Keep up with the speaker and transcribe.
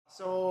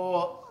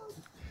So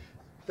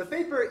the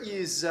paper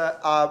is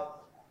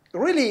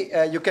really,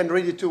 you can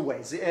read it two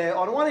ways.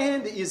 On one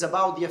hand, is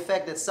about the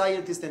effect that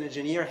scientists and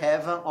engineers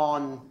have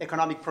on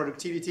economic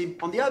productivity.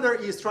 On the other,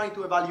 is trying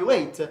to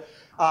evaluate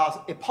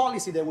a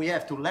policy that we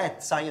have to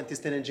let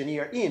scientists and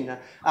engineers in,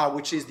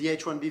 which is the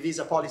H-1B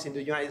visa policy in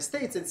the United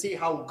States, and see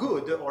how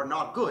good or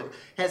not good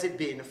has it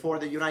been for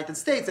the United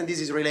States. And this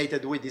is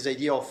related with this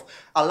idea of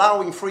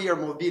allowing freer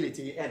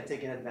mobility and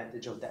taking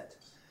advantage of that.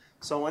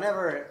 So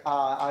whenever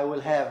I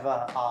will have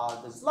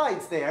the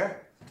slides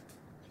there,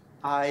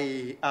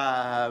 I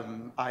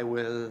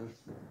will.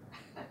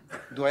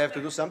 Do I have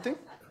to do something?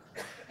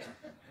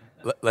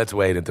 Let's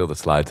wait until the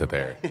slides are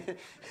there.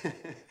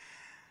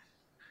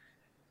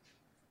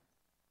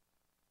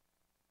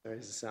 There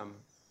is some.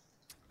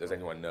 Does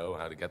anyone know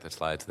how to get the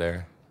slides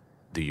there?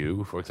 Do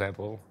you, for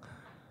example?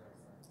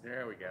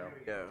 There we go.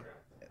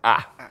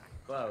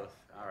 Close.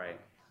 All right.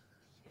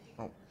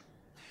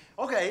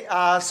 Okay,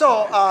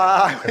 so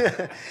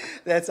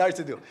that's hard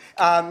to do.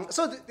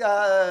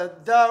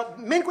 The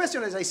main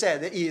question, as I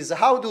said, is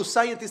how do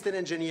scientists and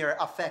engineers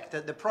affect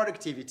the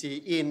productivity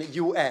in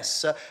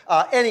US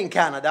and in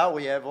Canada?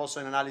 We have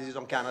also an analysis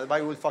on Canada,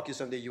 but we will focus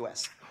on the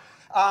US.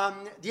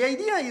 The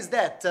idea is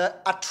that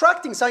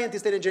attracting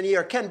scientists and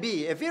engineers can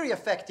be a very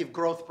effective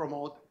growth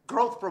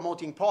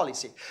promoting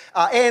policy.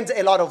 And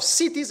a lot of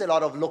cities, a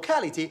lot of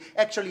locality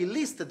actually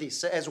list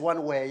this as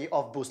one way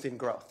of boosting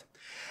growth.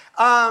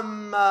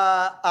 Moreover,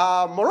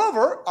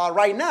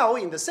 right now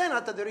in the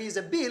Senate, there is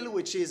a bill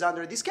which is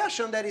under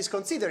discussion that is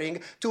considering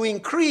to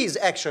increase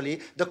actually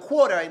the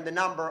quota in the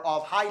number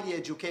of highly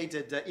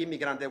educated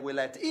immigrants that we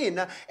let in,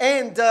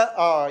 and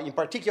in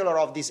particular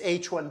of these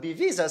H-1B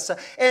visas.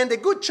 And a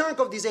good chunk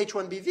of these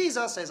H-1B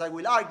visas, as I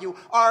will argue,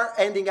 are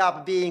ending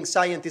up being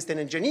scientists and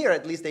engineers,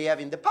 at least they have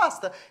in the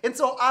past. And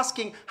so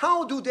asking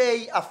how do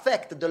they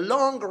affect the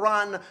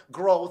long-run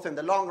growth and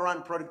the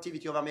long-run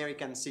productivity of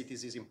American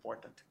cities is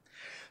important.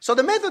 So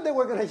the method that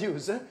we're going to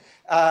use,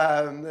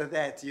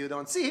 that you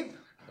don't see,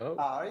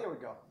 here we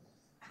go.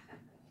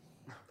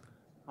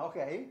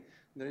 Okay,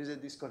 there is a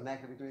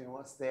disconnect between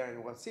what's there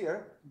and what's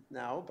here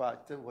now,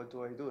 but what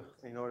do I do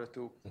in order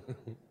to...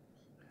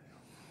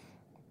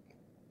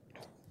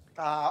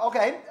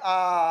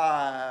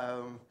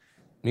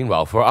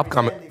 Meanwhile, for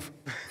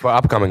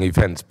upcoming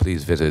events,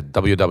 please visit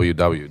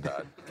www.cato.org.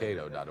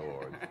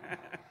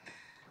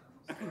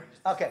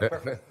 Okay,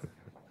 perfect.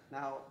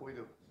 Now we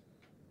do.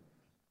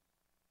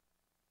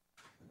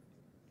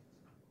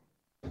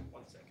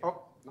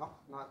 Oh, no,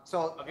 not.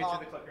 So, I'll get you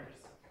the clickers.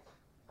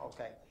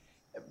 Okay.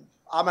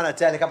 I'm going to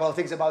tell a couple of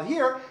things about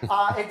here.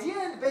 At the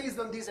end, based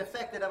on this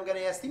effect that I'm going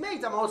to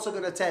estimate, I'm also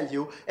going to tell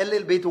you a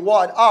little bit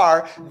what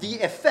are the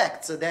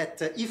effects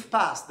that, if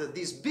passed,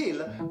 this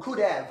bill could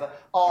have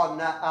on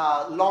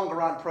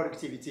long-run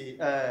productivity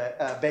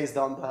based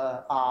on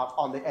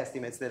the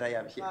estimates that I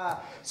have here.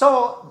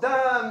 So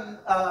the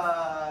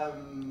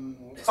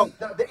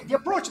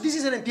approach, this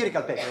is an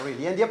empirical paper,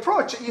 really, and the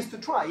approach is to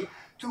try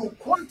to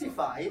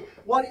quantify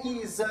what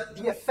is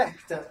the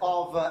effect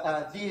of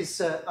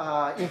this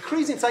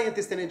increase in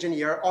scientists and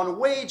engineers on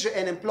wage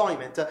and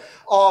employment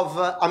of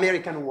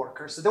American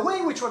workers. The way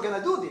in which we're going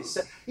to do this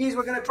is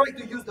we're going to try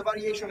to use the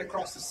variation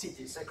across the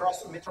cities,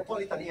 across the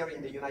metropolitan area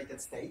in the United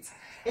States.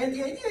 And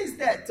the idea is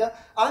that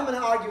I'm going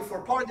to argue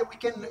for part that we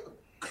can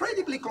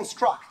credibly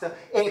construct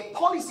a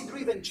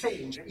policy-driven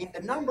change in the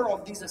number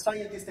of these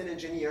scientists and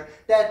engineers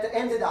that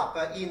ended up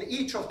in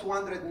each of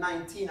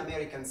 219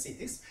 American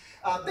cities,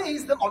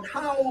 based on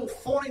how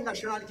foreign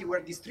nationality were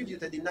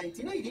distributed in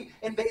 1980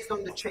 and based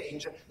on the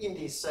change in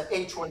this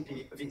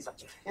H-1B visa.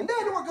 And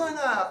then we're going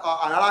to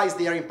analyze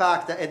their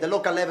impact at the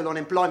local level on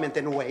employment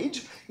and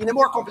wage. In a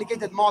more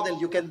complicated model,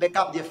 you can back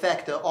up the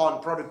effect on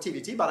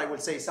productivity, but I will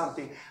say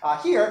something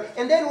here.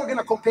 And then we're going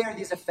to compare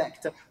this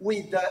effect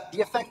with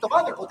the effect of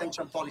other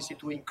potential policy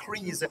to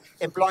increase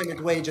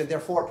employment, wage, and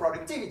therefore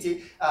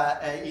productivity,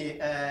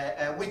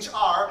 which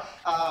are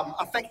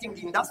affecting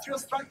the industrial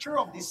structure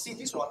of this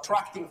city, so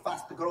attracting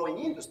fast-growing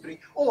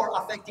industry, or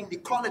affecting the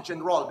college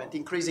enrollment,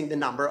 increasing the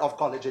number of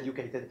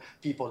college-educated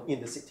people in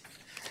the city.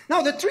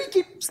 Now, the three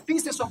key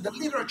pieces of the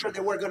literature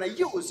that we're going to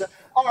use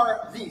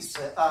are these.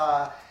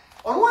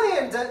 On one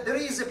hand, there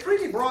is a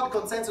pretty broad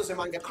consensus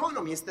among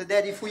economists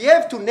that if we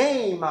have to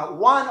name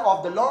one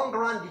of the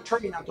long-run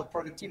determinants of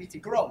productivity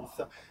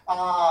growth,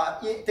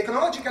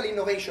 technological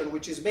innovation,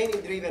 which is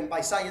mainly driven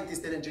by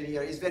scientists and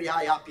engineers, is very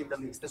high up in the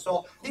list.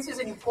 So this is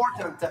an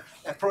important,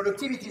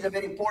 productivity is a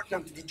very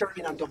important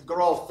determinant of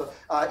growth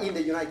in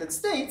the United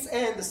States,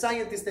 and the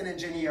scientists and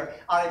engineers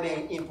are a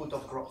main input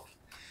of growth.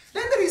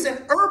 Then there is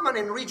an urban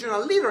and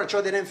regional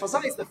literature that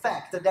emphasizes the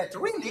fact that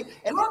really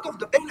a lot of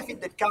the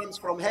benefit that comes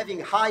from having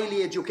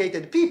highly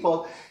educated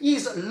people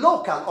is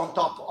local on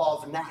top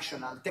of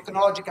national.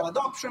 Technological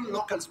adoption,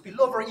 local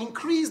spillover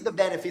increase the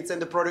benefits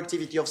and the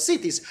productivity of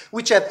cities,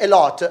 which have a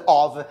lot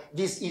of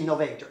these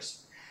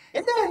innovators.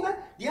 And then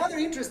the other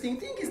interesting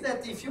thing is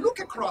that if you look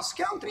across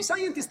country,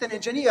 scientists and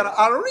engineers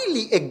are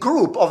really a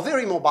group of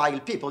very mobile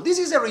people. This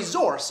is a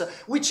resource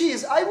which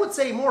is, I would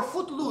say, more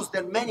footloose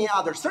than many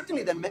others,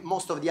 certainly than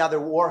most of the other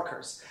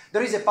workers.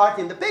 There is a part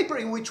in the paper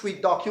in which we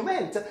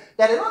document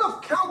that a lot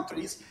of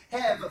countries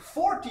have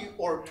 40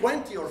 or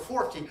 20 or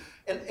 40,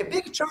 a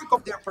big chunk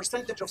of their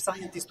percentage of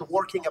scientists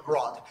working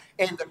abroad.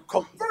 And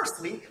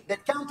conversely,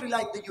 that country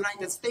like the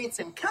United States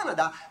and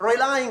Canada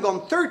relying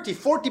on 30,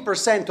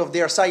 40% of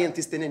their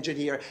scientists and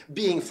engineers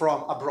being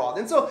from abroad.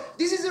 And so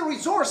this is a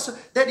resource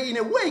that in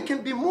a way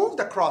can be moved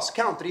across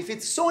country. If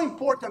it's so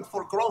important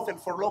for growth and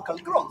for local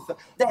growth,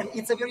 then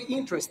it's a very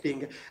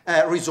interesting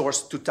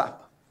resource to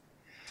tap.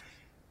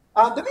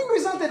 The main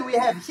result that we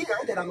have here,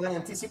 that I'm going to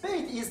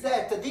anticipate, is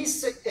that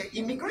this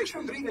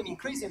immigration-driven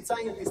increase in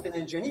scientists and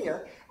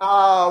engineers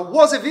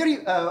was a very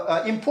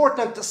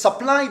important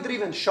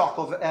supply-driven shock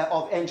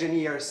of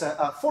engineers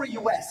for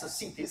US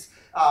cities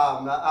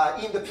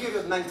in the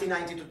period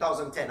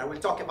 1990-2010. I will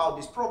talk about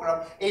this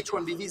program.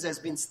 H-1B visa has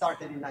been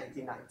started in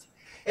 1990.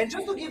 And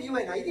just to give you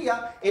an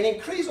idea, an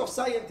increase of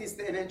scientists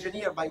and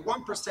engineers by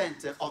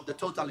 1% of the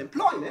total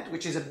employment,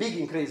 which is a big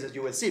increase, as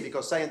you will see,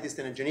 because scientists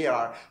and engineers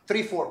are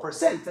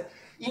 3-4%,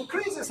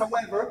 increases,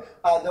 however,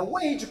 the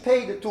wage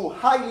paid to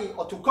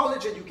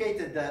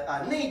college-educated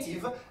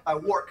native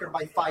worker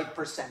by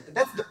 5%.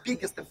 That's the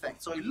biggest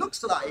effect. So it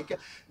looks like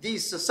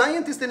these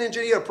scientists and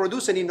engineers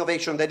produce an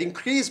innovation that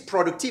increase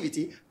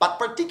productivity, but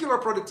particular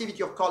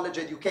productivity of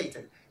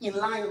college-educated, in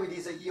line with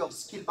this idea of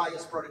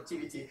skill-bias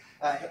productivity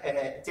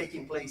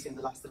taking place in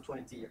the last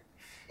 20 years.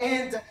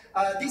 And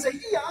this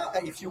idea,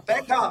 if you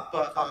back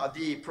up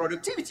the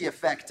productivity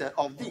effect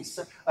of this,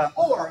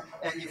 or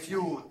if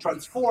you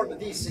transform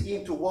this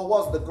into what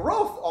was the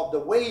growth of the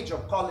wage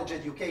of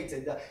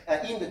college-educated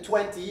in the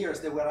 20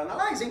 years they were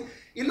analyzing,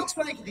 it looks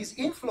like this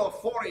inflow of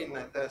foreign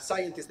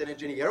scientists and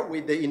engineers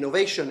with the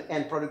innovation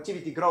and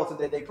productivity growth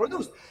that they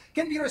produced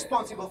can be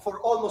responsible for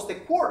almost a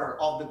quarter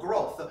of the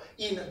growth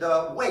in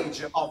the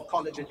wage of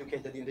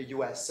college-educated in the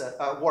US,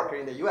 worker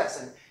in the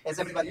US. And as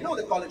everybody knows,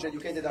 the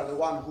college-educated are the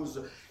one whose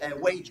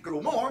wage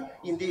grew more.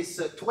 In these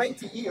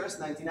 20 years,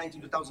 1990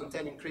 to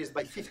 2010, increased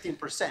by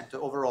 15%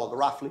 overall,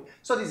 roughly.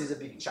 So this is a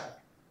big chunk.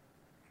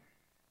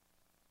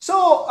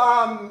 So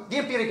the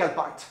empirical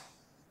part.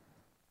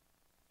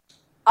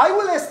 I'm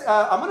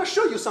going to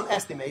show you some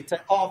estimate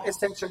of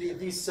essentially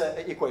this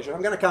equation.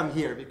 I'm going to come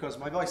here because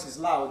my voice is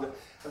loud.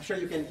 I'm sure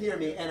you can hear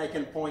me and I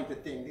can point the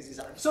thing. This is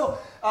hard. So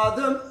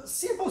the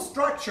simple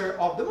structure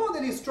of the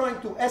model is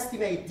trying to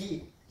estimate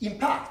the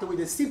impact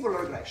with a simple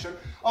regression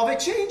of a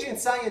change in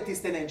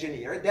scientists and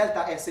engineers.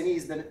 Delta SNE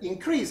is the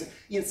increase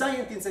in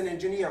scientists and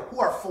engineers who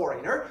are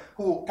foreigner,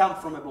 who come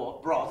from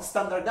abroad,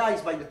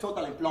 standardized by the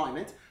total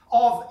employment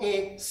of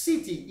a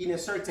city in a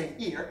certain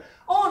year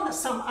on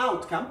some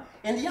outcome,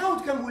 and the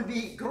outcome will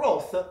be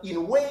growth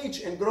in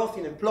wage and growth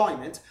in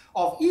employment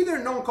of either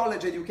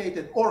non-college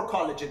educated or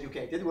college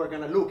educated. We're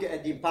going to look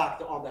at the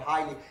impact on the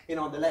highly and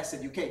on the less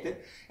educated,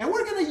 and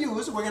we're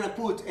going to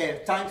put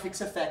a time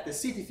fixed effect, a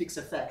city fixed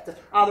effect,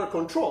 other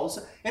controls,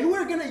 and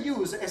we're going to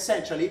use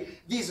essentially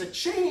this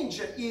change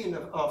in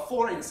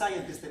foreign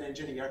scientists and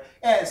engineers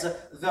as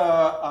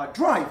the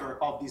driver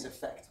of this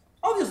effect.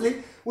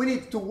 Obviously, we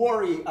need to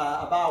worry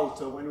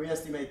about, when we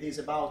estimate this,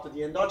 about the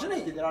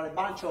endogeneity. There are a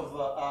bunch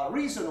of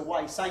reasons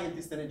why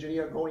scientists and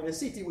engineers go in a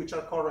city which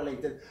are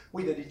correlated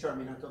with the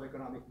determinant of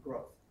economic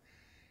growth.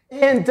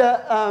 And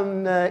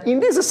in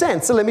this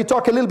sense, let me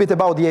talk a little bit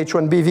about the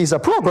H-1B visa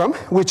program,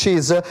 which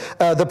is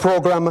the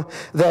program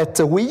that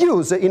we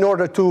use in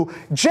order to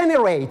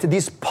generate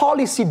this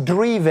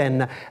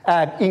policy-driven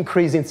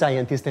increase in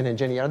scientists and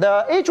engineers.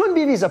 The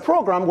H-1B visa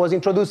program was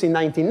introduced in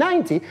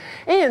 1990,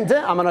 and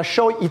I'm going to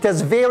show it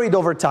has varied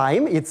over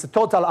time. Its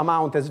total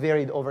amount has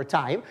varied over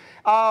time,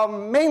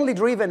 mainly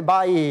driven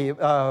by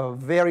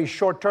very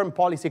short-term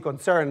policy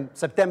concern.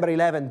 September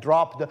 11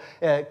 dropped,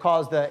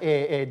 caused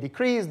a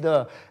decrease.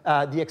 The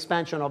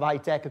expansion of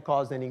high-tech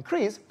caused an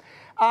increase.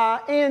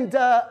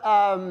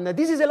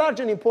 This is a large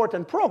and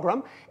important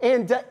program,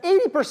 and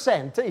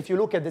 80%, if you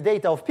look at the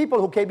data of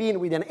people who came in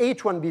with an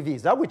H-1B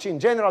visa, which in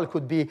general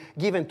could be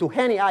given to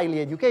any highly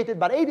educated,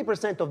 but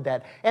 80% of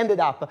that ended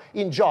up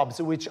in jobs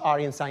which are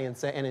in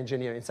science and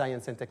engineering,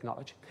 science and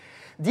technology.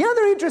 The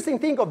other interesting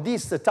thing of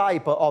this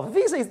type of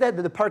visa is that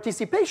the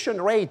participation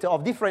rate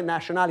of different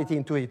nationality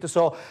into it,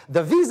 so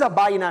the visa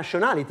by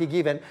nationality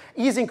given,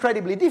 is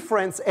incredibly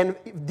different and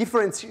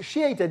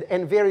differentiated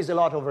and varies a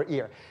lot over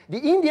here. The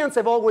Indians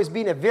have always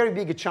been a very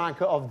big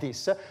chunk of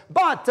this,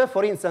 but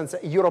for instance,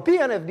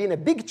 Europeans have been a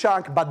big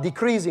chunk but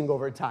decreasing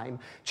over time.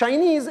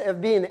 Chinese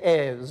have been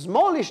a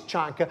smallish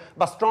chunk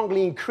but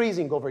strongly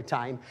increasing over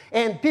time.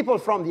 And people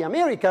from the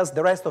Americas,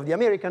 the rest of the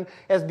American,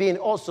 has been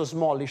also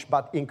smallish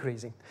but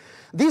increasing.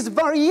 This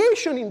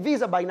variation in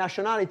visa by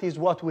nationality is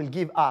what will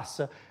give us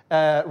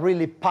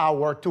really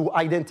power to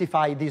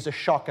identify this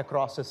shock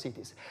across the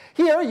cities.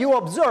 Here you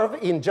observe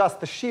in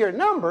just sheer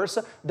numbers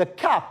the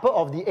cap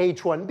of the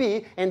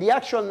H1B and the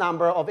actual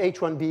number of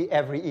H1B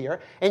every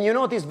year. And you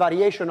notice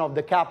variation of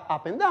the cap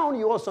up and down.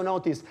 You also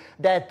notice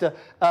that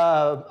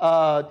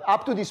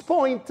up to this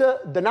point,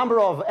 the number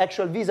of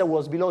actual visa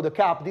was below the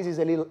cap. This is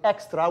a little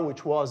extra,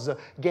 which was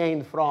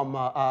gained from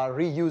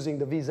reusing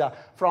the visa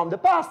from the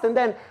past. And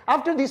then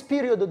after this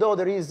period, though,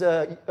 there is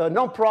a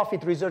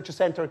non-profit research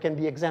center can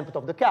be exempt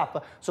of the cap.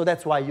 So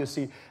that's why you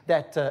see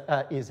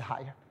that is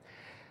higher.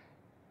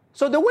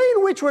 So the way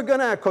in which we're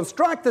going to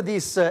construct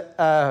this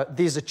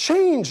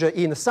change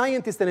in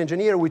scientist and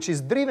engineer, which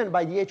is driven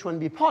by the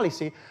H-1B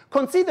policy,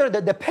 consider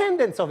the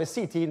dependence of a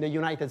city in the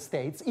United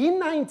States in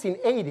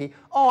 1980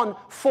 on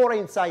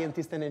foreign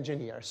scientists and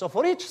engineers. So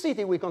for each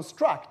city, we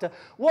construct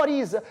what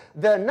is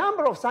the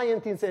number of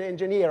scientists and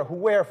engineers who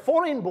were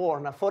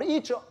foreign-born for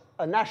each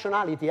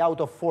nationality out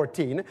of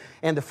 14,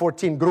 and the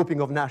 14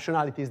 grouping of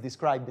nationalities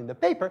described in the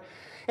paper.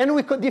 And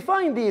we could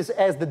define this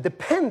as the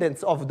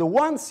dependence of the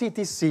one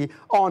CTC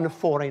on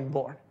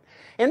foreign-born.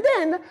 And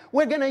then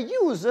we're going to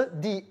use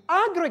the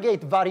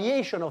aggregate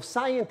variation of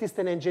scientist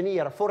and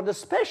engineer for the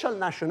special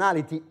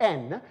nationality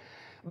N,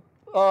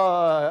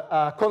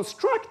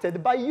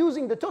 constructed by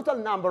using the total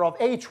number of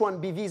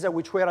H-1B visa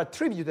which were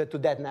attributed to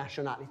that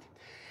nationality.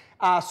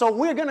 So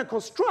we're going to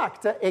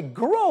construct a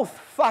growth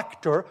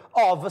factor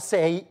of,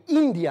 say,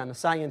 Indian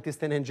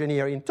scientist and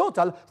engineer in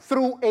total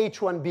through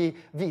H-1B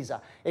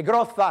visa, a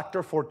growth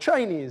factor for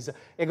Chinese,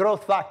 a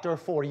growth factor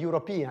for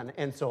European,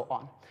 and so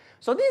on.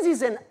 So this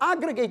is an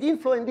aggregate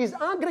influence. This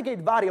aggregate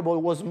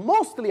variable was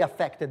mostly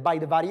affected by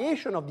the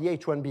variation of the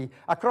H-1B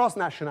across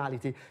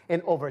nationality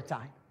and over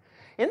time.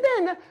 And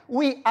then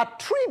we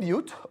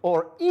attribute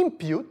or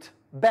impute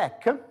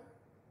back,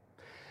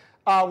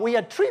 we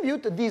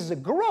attribute this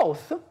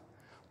growth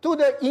to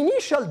the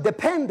initial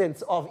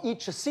dependence of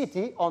each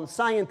city on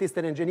scientist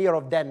and engineer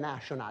of that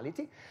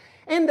nationality.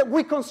 And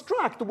we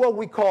construct what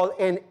we call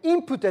an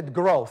imputed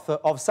growth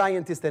of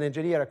scientists and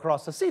engineer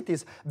across the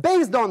cities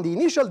based on the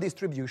initial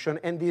distribution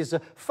and this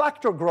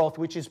factor growth,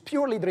 which is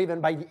purely driven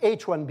by the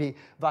H-1B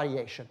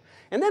variation.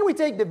 And then we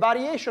take the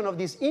variation of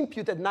this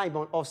imputed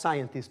number of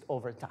scientists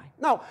over time.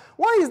 Now,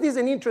 why is this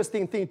an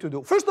interesting thing to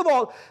do? First of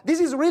all,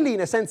 this is really,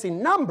 in a sense,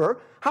 in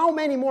number, how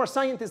many more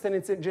scientists and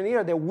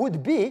engineers there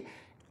would be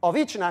of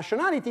each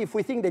nationality if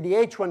we think that the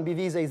H-1B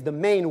visa is the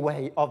main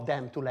way of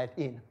them to let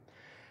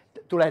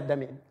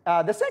them in.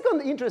 The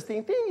second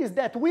interesting thing is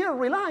that we are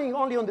relying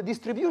only on the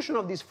distribution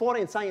of these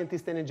foreign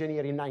scientists and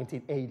engineers in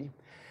 1980.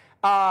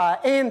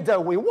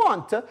 And we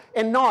want,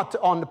 and not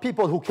on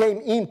people who came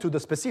into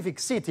the specific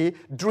city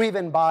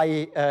driven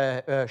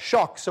by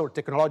shocks or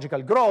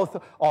technological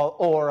growth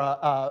or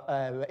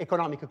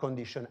economic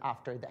condition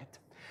after that.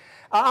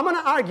 I'm going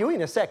to argue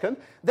in a second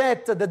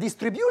that the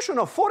distribution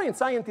of foreign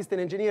scientists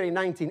and engineers in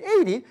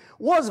 1980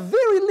 was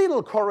very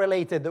little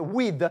correlated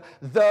with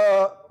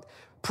the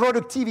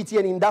productivity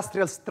and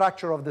industrial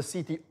structure of the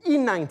city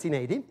in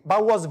 1980,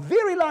 but was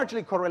very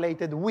largely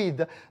correlated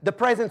with the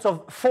presence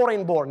of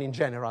foreign-born in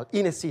general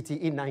in a city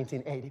in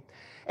 1980.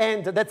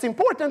 And that's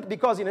important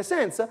because, in a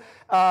sense,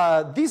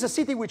 this is a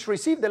city which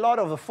received a lot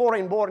of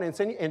foreign-born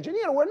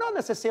engineers were not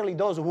necessarily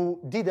those who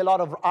did a lot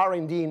of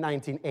R&D in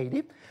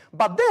 1980.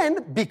 But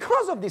then,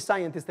 because of these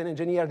scientists and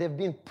engineers, they've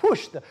been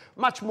pushed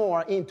much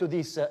more into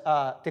this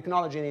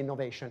technology and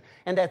innovation.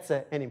 And that's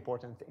an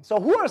important thing. So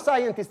who are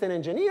scientists and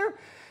engineers?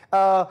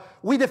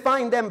 We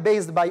define them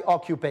based by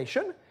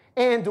occupation.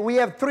 And we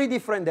have three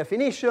different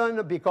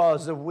definitions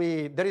because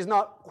there is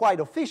not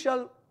quite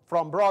official,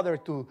 from broader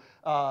to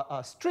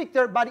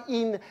stricter, but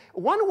in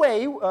one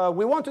way,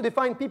 we want to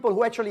define people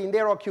who actually in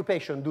their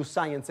occupation do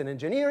science and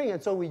engineering,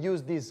 and so we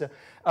use this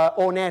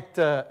ONET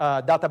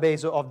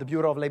database of the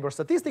Bureau of Labor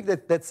Statistics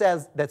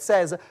that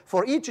says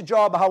for each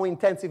job how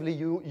intensively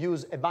you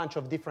use a bunch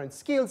of different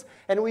skills,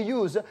 and we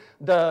use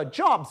the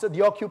jobs,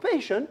 the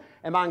occupation,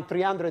 among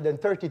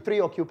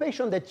 333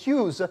 occupations that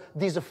use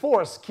these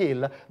four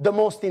skills the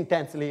most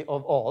intensely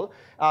of all.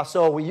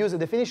 So we use a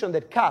definition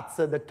that cuts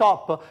the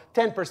top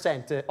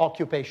 10%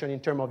 occupation in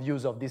terms of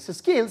use of these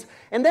skills.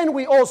 And then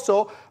we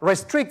also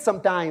restrict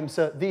sometimes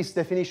this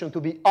definition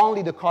to be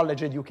only the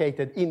college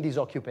educated in these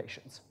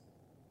occupations.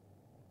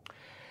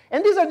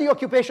 And these are the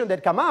occupations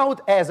that come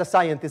out as a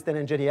scientist and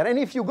engineer. And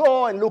if you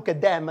go and look at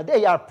them,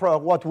 they are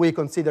what we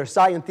consider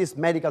scientists,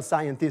 medical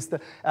scientists,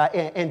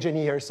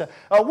 engineers,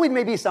 with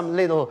maybe some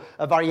little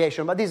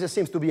variation. But this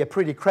seems to be a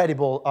pretty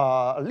credible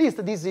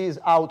list. This is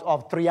out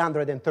of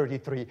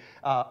 333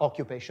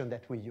 occupations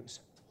that we use.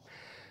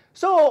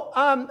 So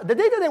the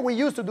data that we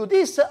use to do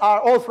this are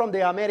all from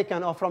the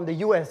American or from the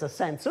US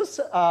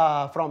Census,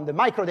 from the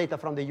microdata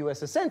from the US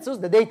Census.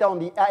 The data on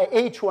the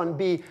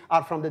H-1B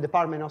are from the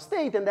Department of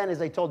State. And then,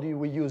 as I told you,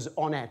 we use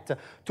ONET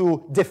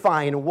to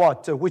define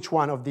which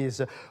one of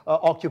these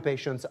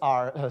occupations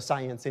are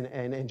science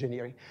and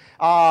engineering.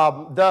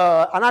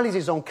 The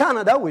analysis on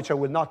Canada, which I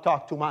will not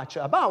talk too much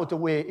about,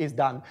 is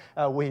done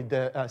with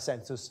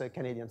the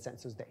Canadian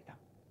Census data.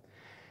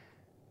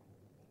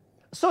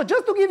 So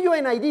just to give you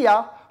an idea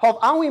of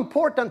how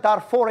important are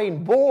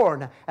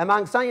foreign-born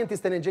among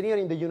scientists and engineers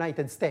in the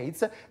United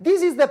States,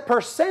 this is the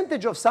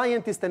percentage of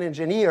scientists and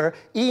engineers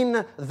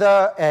in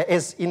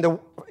the,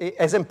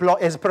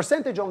 as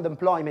percentage of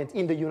employment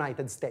in the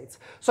United States.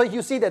 So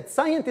you see that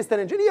scientists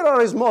and engineers are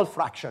a small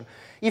fraction.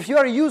 If you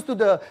are used to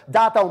the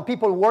data on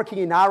people working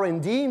in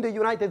R&D in the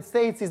United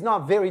States, it's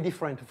not very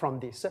different from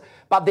this,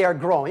 but they are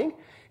growing.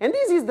 And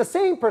this is the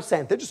same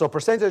percentage, so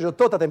percentage of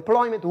total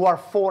employment who are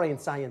foreign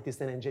scientists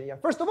and engineers.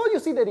 First of all, you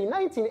see that in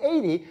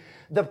 1980,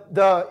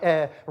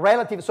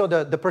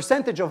 the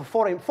percentage of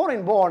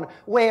foreign-born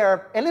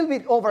were a little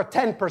bit over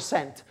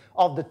 10%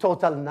 of the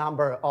total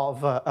number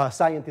of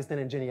scientists and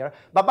engineers.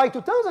 But by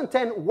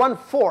 2010,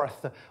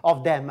 1/4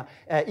 of them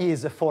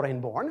is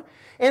foreign-born.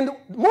 And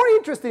more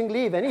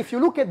interestingly, even if you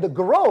look at the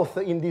growth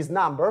in this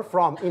number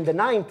from in the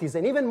 90s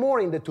and even more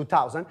in the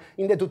 2000s,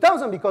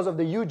 because of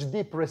the huge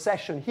deep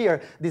recession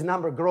here, this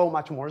number grew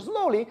much more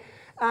slowly.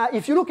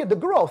 If you look at the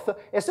growth,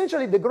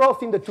 essentially the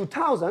growth in the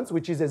 2000s,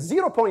 which is a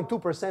 0.2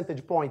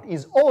 percentage point,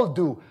 is all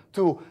due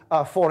to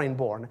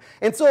foreign-born.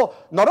 And so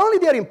not only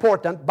they're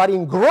important, but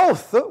in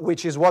growth,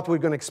 which is what we're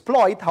going to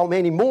exploit, how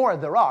many more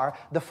there are,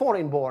 the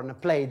foreign-born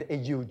played a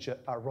huge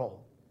role.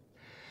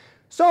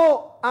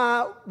 So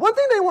one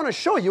thing I want to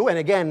show you, and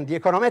again, the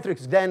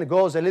econometrics then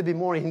goes a little bit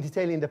more in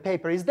detail in the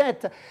paper, is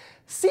that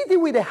city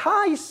with the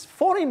highest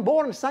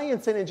foreign-born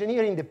science and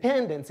engineering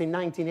independence in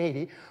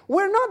 1980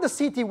 were not the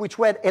city which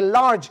had a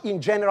large, in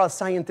general,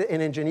 science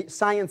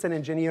and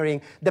engineering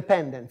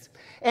dependence.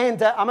 And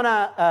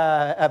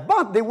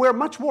but they were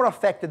much more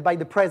affected by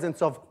the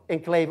presence of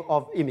enclave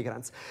of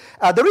immigrants.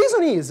 The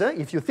reason is,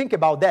 if you think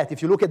about that,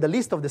 if you look at the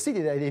list of the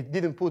cities that they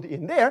didn't put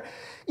in there,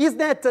 is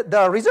that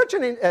the research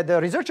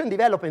and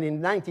development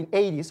in the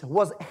 1980s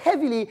was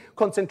heavily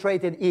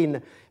concentrated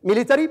in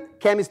military,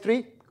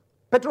 chemistry,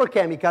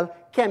 petrochemical,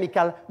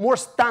 chemical, more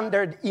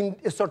standard in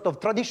a sort of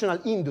traditional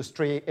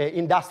industry,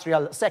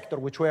 industrial sector,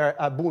 which were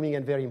booming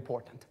and very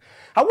important.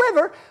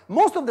 However,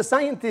 most of the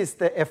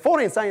scientists,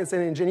 foreign science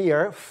and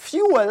engineer,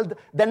 fueled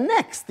the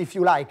next, if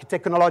you like,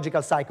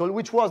 technological cycle,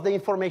 which was the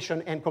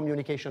information and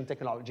communication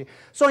technology.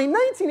 So in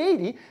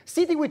 1980,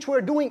 cities which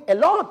were doing a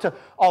lot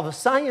of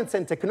science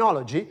and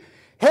technology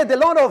had a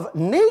lot of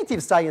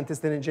native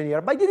scientists and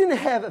engineers, but didn't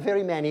have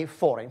very many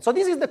foreign. So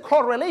this is the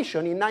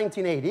correlation in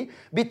 1980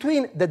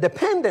 between the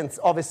dependence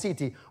of a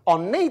city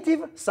on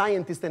native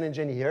scientists and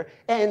engineers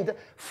and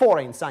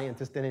foreign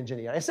scientists and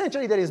engineers.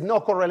 Essentially, there is no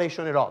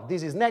correlation at all.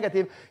 This is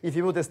negative. If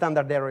you put a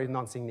standard error, it's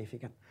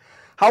non-significant.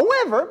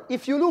 However,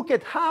 if you look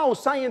at how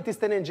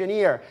scientists and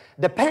engineer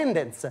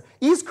dependence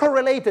is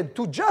correlated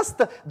to just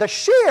the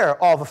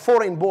share of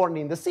foreign-born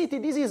in the city,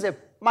 this is a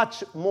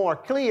much more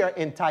clear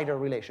and tighter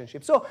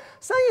relationship. So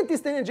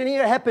scientists and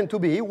engineers happen to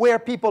be where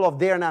people of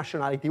their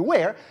nationality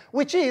were,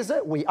 which is,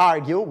 we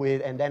argue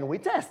with and then we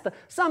test,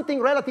 something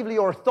relatively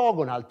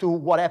orthogonal to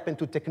what happened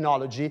to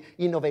technology,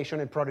 innovation,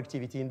 and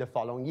productivity in the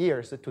following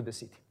years to the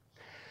city.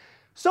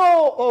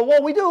 So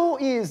what we do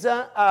is,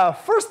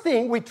 first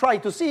thing, we try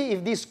to see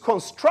if this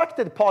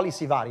constructed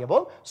policy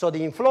variable, so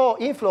the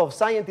inflow of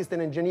scientists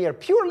and engineers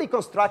purely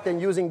constructed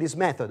using this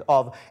method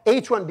of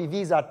H-1B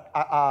visa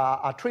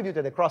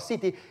attributed across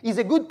city, is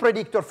a good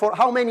predictor for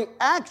how many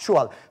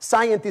actual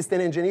scientists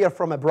and engineers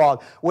from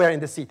abroad were in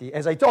the city.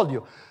 As I told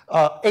you,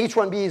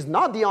 H-1B is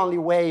not the only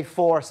way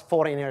for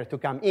foreigners to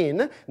come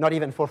in, not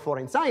even for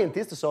foreign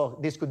scientists, so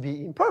this could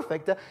be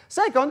imperfect.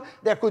 Second,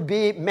 there could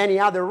be many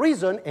other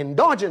reasons,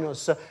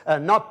 endogenous,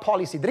 not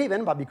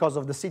policy-driven, but because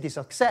of the city's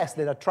success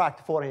that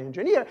attract foreign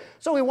engineers.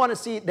 So we want to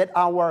see that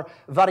our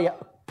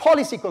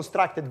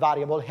policy-constructed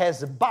variable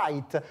has a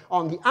bite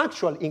on the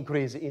actual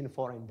increase in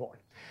foreign-born.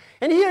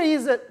 And here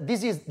is,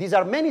 these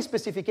are many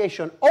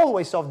specifications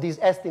always of this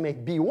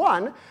estimate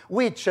B1,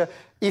 which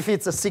if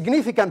it's a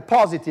significant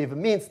positive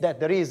means that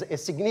there is a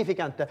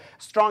significant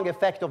strong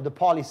effect of the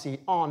policy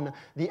on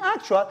the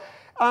actual,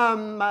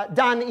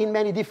 done in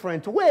many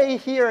different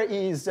ways. Here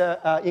is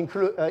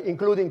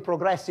including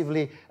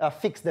progressively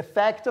fixed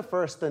effect.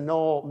 First,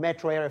 no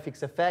metro area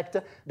fixed effect,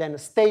 then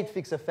state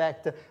fixed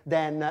effect,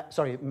 then,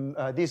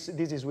 this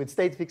is with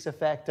state fixed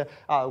effect,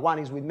 one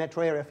is with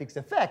metro area fixed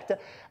effect.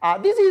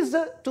 This is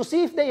to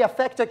see if they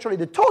affect actually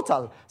the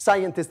total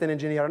scientist and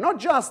engineer. Not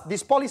just,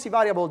 this policy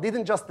variable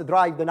didn't just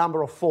drive the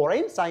number of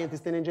foreign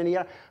scientists and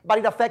engineer, but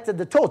it affected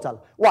the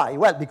total. Why?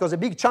 Well, because a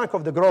big chunk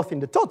of the growth in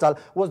the total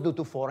was due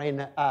to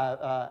foreign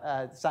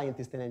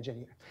scientist and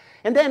engineer.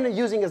 And then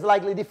using a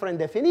slightly different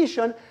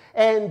definition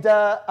and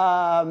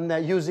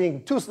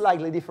using two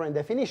slightly different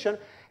definitions.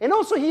 And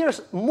also here,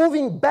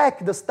 moving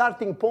back the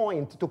starting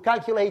point to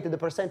calculate the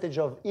percentage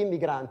of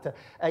immigrant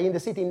in the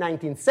city in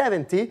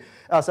 1970.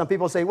 Some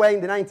people say, well, in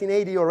the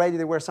 1980 already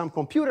there were some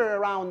computer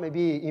around,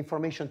 maybe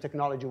information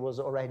technology was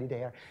already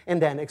there.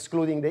 And then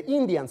excluding the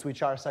Indians,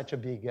 which are such a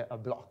big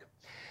block.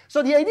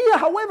 So the idea,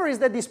 however, is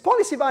that these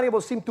policy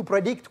variables seem to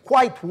predict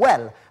quite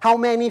well how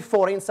many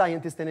foreign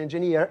scientists and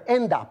engineers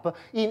end up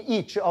in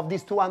each of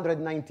these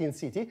 219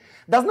 cities.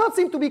 Does not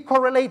seem to be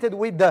correlated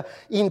with the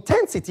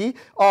intensity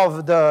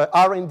of the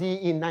R&D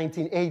in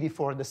 1980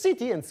 for the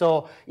city, and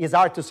so it's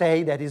hard to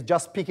say that it's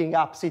just picking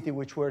up cities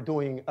which were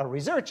doing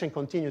research and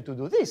continue to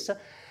do this.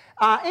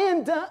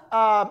 And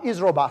is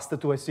robust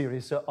to a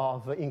series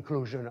of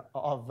inclusion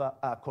of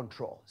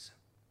controls.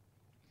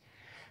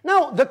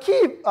 Now, the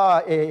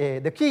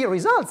key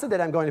results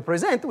that I'm going to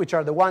present, which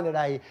are the one that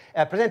I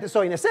presented,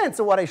 so in a sense,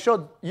 what I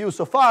showed you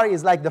so far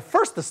is like the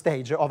first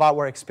stage of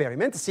our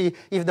experiment, see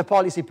if the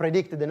policy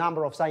predicted the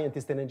number of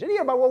scientists and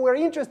engineers, but what we're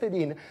interested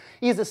in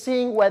is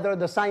seeing whether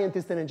the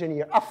scientists and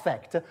engineers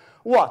affect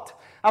what?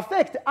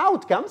 Affect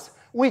outcomes,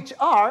 which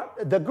are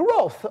the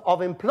growth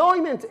of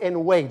employment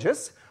and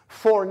wages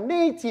for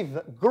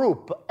native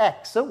group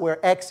X, where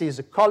X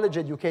is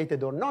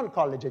college-educated or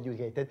non-college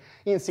educated,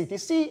 in city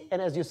C. And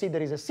as you see,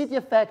 there is a city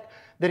effect,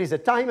 there is a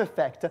time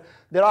effect.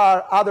 There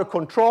are other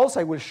controls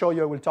I will show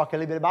you, I will talk a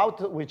little bit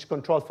about, which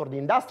control for the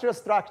industrial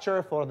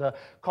structure, for the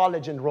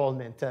college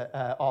enrollment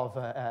of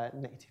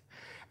native.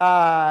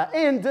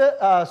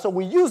 So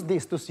we use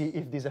this to see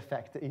if this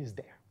effect is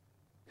there.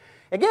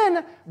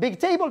 Again, big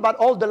table, but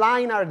all the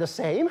lines are the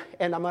same,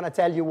 and I'm going to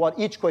tell you what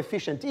each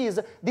coefficient is.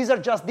 These are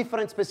just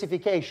different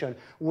specifications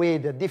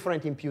with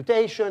different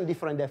imputation,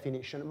 different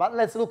definition. But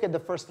let's look at the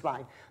first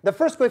line. The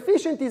first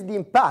coefficient is the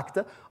impact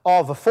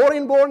of a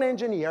foreign-born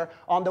engineer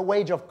on the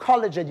wage of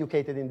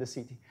college-educated in the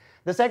city.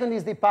 The second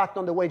is the impact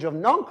on the wage of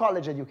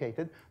non-college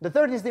educated. The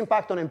third is the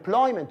impact on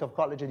employment of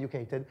college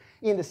educated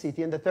in the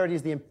city. And the third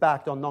is the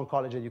impact on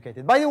non-college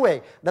educated. By the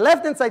way, the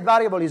left-hand side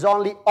variable is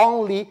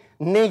only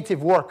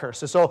native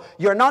workers. So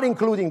you're not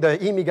including the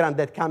immigrant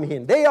that come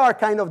in. They are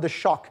kind of the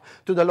shock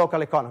to the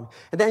local economy.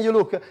 And then you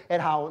look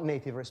at how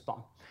native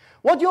respond.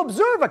 What you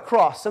observe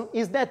across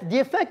is that the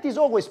effect is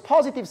always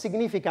positive,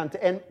 significant,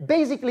 and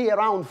basically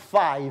around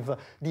 5,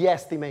 the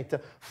estimate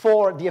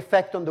for the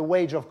effect on the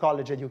wage of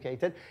college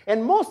educated,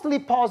 and mostly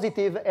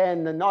positive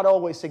and not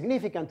always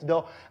significant,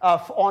 though,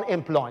 on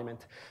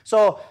employment.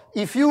 So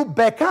if you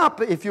back up,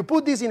 if you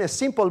put this in a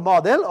simple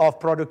model of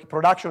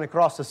production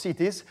across the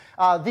cities,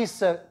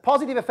 this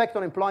positive effect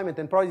on employment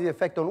and positive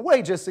effect on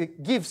wages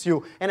gives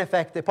you an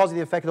effect, a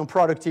positive effect on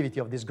productivity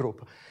of this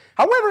group.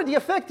 However, the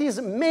effect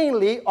is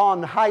mainly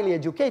on highly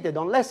educated.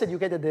 On less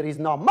educated, there is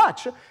not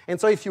much. And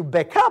so if you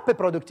back up a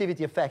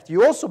productivity effect,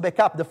 you also back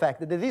up the fact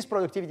that this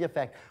productivity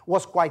effect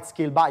was quite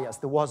skill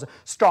biased, was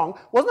strong,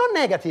 was not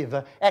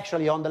negative,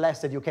 actually, on the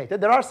less educated.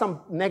 There are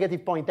some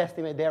negative point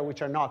estimates there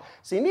which are not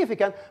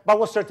significant, but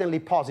was certainly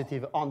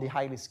positive on the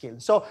highly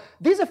skilled. So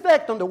this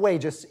effect on the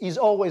wages is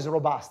always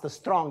robust,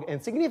 strong,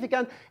 and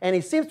significant, and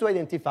it seems to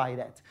identify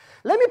that.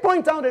 Let me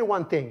point out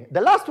one thing.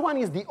 The last one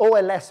is the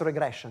OLS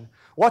regression.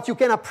 What you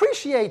can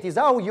appreciate is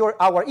how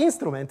our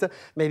instrument,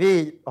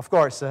 maybe, of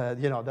course,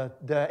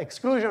 the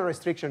exclusion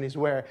restriction is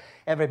where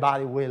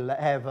everybody will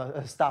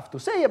have stuff to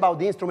say about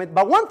the instrument.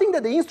 But one thing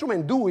that the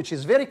instrument do, which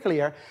is very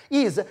clear,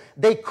 is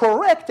they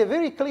correct a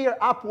very clear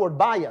upward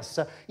bias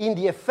in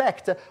the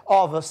effect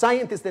of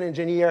scientists and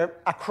engineers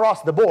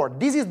across the board.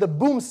 This is the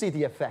boom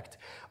city effect.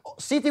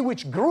 City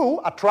which grew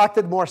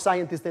attracted more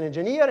scientists and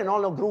engineers, and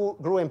also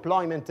grew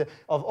employment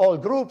of all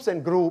groups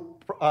and grew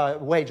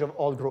wage of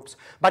all groups.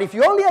 But if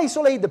you only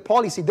isolate the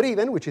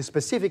policy-driven, which is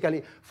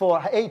specifically for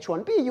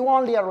H1B, you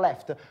only are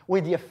left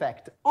with the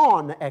effect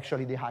on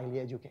actually the highly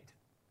educated.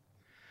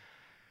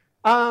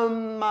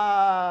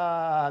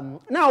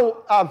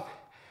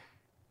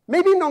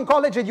 Maybe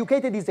non-college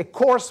educated is a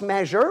coarse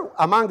measure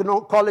among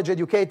non-college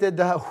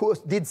educated.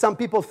 Did some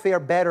people fare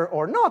better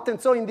or not? And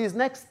so in this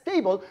next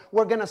table,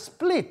 we're going to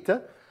split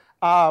the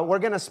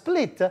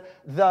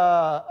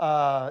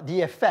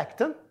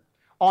effect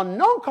on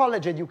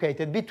non-college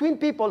educated between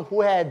people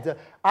who had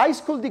high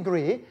school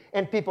degree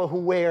and people who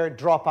were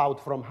dropout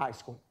from high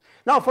school.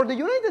 Now, for the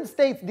United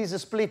States, this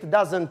split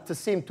doesn't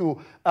seem to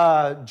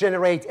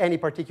generate any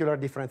particular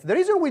difference. The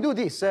reason we do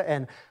this,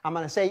 and I'm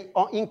going to say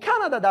in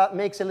Canada that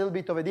makes a little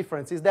bit of a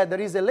difference, is that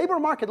there is a labor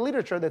market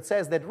literature that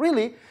says that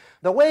really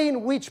the way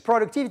in which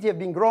productivity has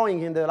been growing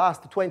in the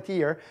last 20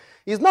 years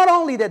is not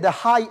only that the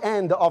high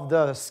end of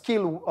the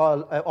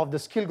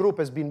skill group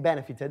has been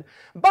benefited,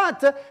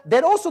 but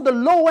that also the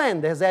low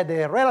end has had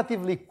a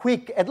relatively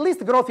quick, at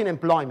least growth in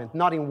employment,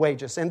 not in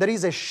wages. And there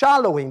is a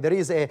shallowing, there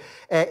is a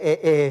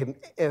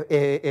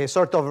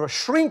sort of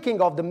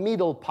shrinking of the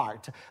middle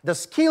part. The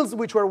skills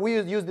which were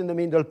used in the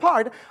middle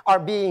part are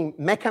being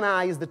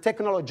mechanized,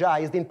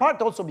 technologized, in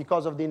part also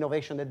because of the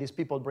innovation that these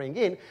people bring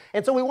in.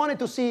 And so we wanted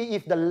to see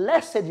if the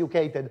less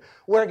educated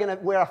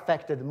were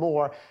affected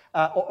more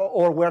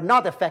or were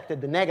not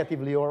affected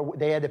negatively, or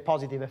they had a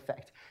positive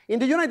effect. In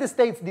the United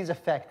States, this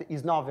effect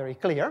is not very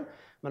clear. I'm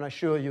going to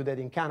show you that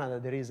in Canada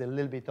there is a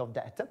little bit of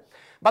that.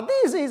 But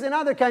this is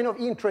another kind of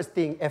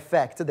interesting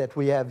effect that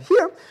we have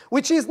here,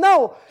 which is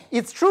now,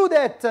 it's true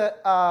that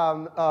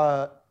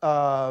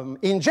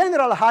in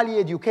general, highly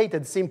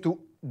educated seem to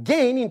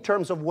gain in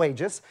terms of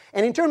wages,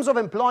 and in terms of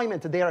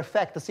employment, their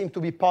effect seems to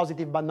be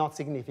positive but not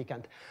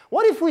significant.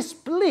 What if we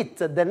split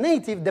the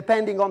native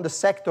depending on the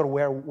sector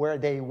where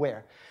they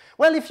were?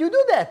 Well, if you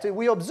do that,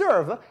 we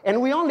observe,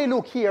 and we only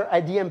look here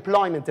at the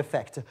employment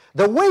effect.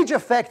 The wage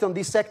effect on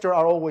this sector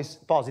are always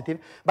positive,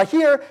 but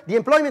here, the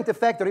employment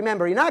effect,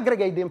 remember, in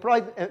aggregate, the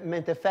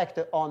employment effect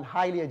on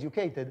highly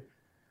educated,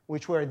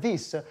 which were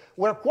these,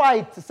 were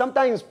quite,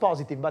 sometimes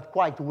positive, but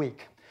quite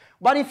weak.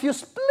 But if you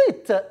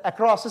split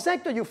across a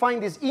sector, you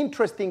find this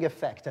interesting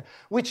effect,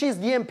 which is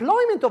the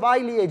employment of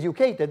highly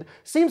educated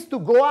seems to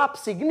go up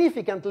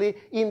significantly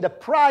in the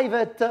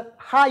private,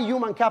 high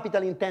human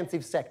capital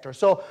intensive sector.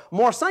 So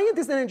more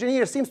scientists and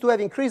engineers seems to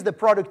have increased the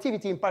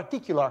productivity in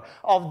particular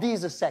of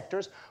these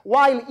sectors,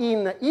 while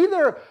in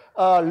either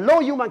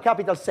low human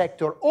capital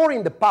sector or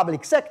in the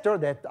public sector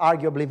that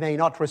arguably may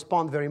not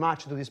respond very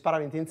much to this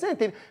paramount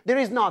incentive, there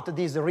is not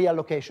this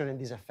reallocation and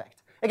this effect.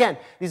 Again,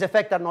 these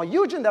effects are not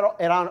huge, and they're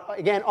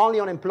again only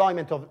on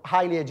employment of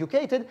highly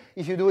educated.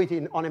 If you do it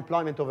in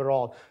unemployment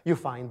overall, you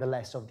find the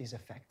less of this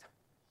effect.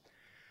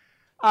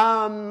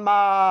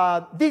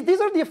 These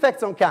are the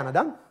effects on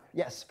Canada.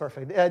 Yes,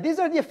 perfect. These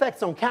are the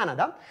effects on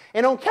Canada.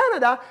 And on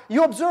Canada,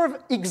 you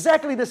observe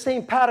exactly the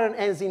same pattern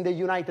as in the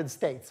United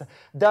States.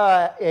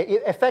 The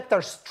effects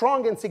are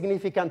strong and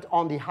significant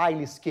on the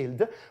highly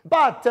skilled,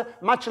 but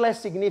much less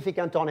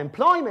significant on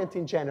employment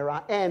in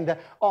general and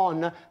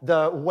on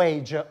the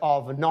wage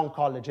of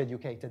non-college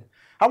educated.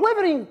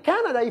 However, in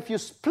Canada, if you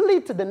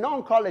split the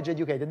non-college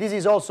educated, this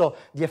is also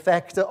the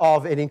effect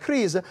of an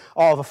increase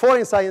of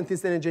foreign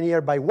scientists and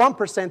engineers by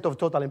 1% of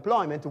total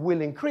employment will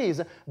increase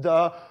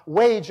the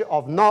wage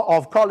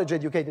of college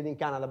educated in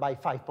Canada by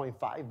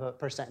 5.5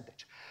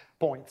 percentage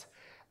points.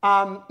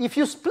 If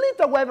you split,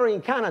 however, in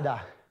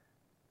Canada,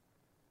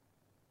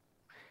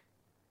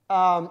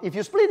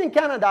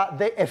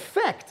 the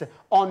effect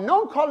on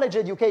non-college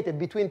educated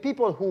between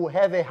people who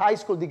have a high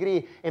school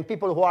degree and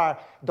people who are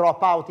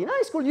drop out in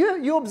high school,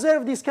 you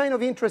observe this kind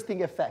of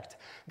interesting effect.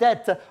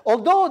 That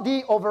although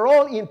the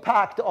overall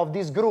impact of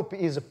this group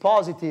is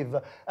positive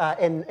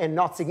and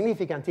not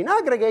significant in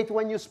aggregate,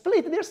 when you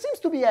split, there seems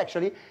to be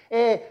actually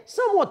a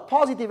somewhat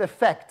positive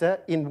effect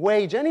in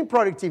wage and in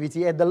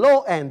productivity at the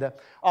low end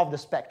of the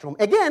spectrum.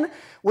 Again,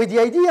 with the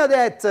idea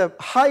that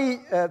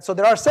so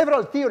there are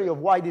several theories of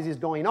why this is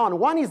going on.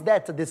 One is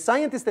that the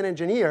scientist and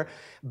engineer,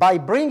 by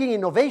bringing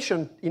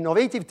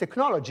innovative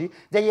technology,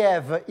 they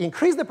have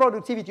increased the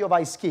productivity of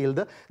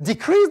high-skilled,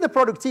 decreased the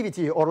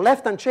productivity or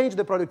left unchanged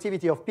the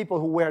productivity of people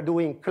who were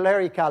doing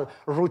clerical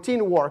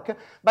routine work.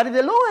 But at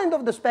the low end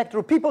of the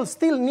spectrum, people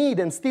still need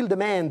and still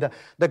demand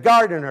the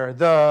gardener,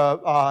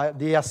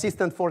 the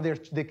assistant for the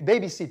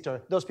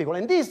babysitter, those people.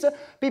 And these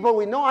people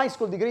with no high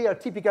school degree are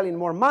typically in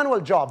more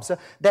manual jobs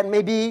that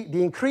maybe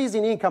the increase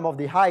in income of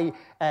the high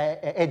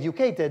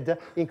educated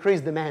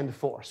increased demand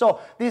for. So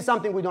this is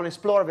something we don't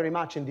explore very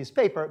much in this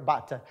paper,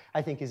 but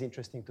I think is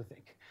interesting to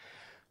think.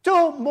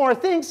 Two more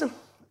things.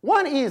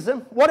 One is,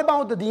 what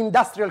about the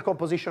industrial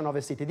composition of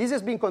a city? This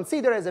has been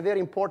considered as a very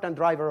important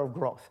driver of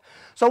growth.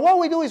 So what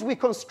we do is we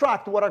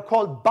construct what are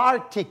called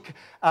Bartik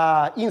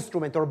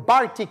instrument or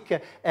Bartik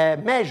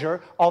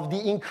measure of the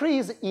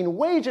increase in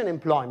wage and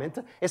employment.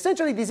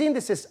 Essentially, these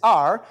indices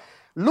are,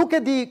 look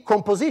at the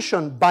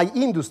composition by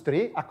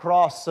industry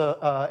across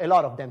a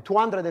lot of them,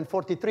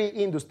 243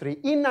 industry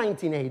in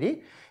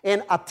 1980,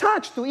 and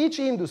attach to each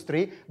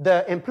industry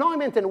the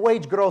employment and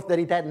wage growth that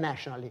it had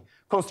nationally.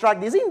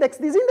 Construct this index.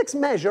 This index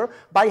measure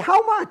by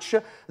how much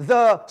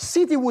the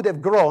city would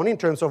have grown in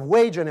terms of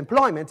wage and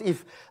employment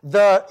if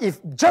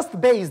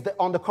just based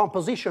on the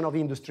composition of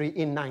industry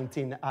in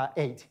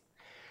 1980.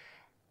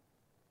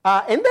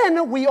 And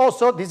then we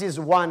also, this is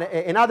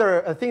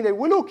another thing that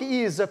we look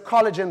is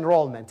college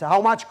enrollment.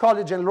 How much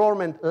college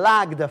enrollment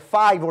lagged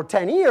 5 or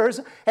 10 years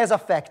has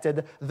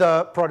affected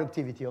the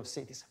productivity of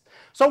cities.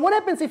 So what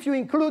happens if you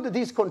include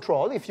this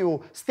control, if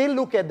you still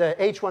look at the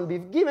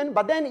H1B given,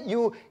 but then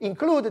you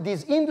include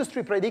this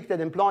industry predicted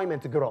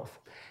employment growth.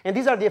 And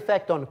these are the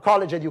effect on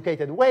college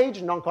educated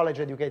wage, non-college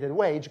educated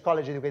wage,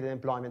 college educated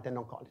employment, and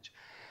non-college.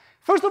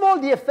 First of all,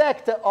 the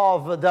effect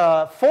of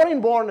the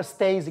foreign-born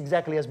stays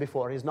exactly as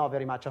before, is not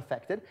very much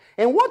affected.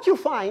 And what you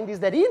find is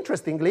that,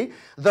 interestingly,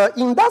 the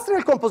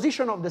industrial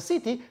composition of the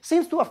city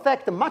seems to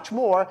affect much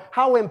more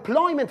how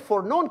employment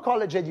for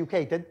non-college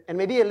educated, and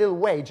maybe a little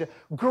wage,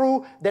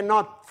 grew than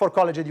not for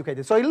college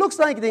educated. So it looks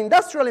like the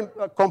industrial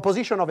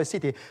composition of a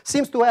city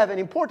seems to have an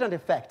important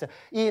effect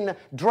in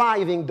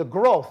driving the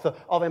growth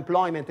of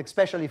employment,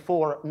 especially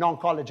for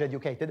non-college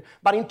educated.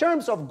 But in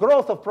terms of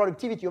growth of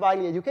productivity of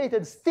highly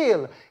educated,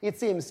 still, it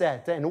seems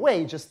that, and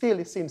wage, still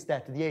it seems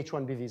that the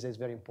H-1B visa is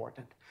very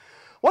important.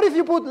 What if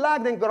you put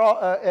lagged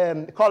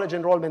and college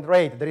enrollment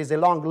rate? There is a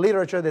long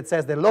literature that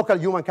says that local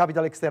human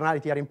capital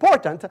externality are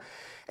important,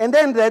 and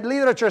then that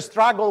literature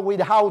struggle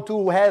with how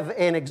to have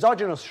an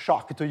exogenous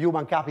shock to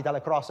human capital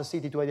across a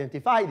city to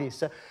identify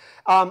this.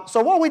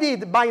 So what we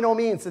did, by no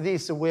means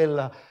this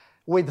will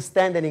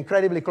withstand an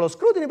incredibly close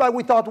scrutiny, but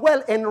we thought,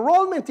 well,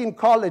 enrollment in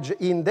college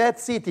in that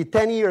city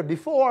 10 years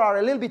before are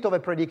a little bit of a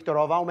predictor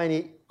of how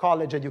many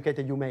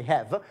college-educated you may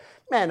have.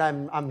 And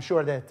I'm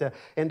sure that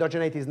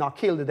endogeneity is not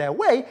killed that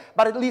way,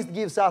 but at least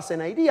gives us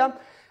an idea.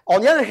 On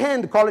the other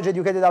hand,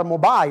 college-educated are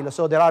mobile,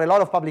 so there are a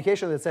lot of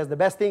publications that says the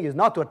best thing is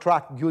not to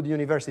attract good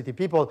university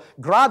people.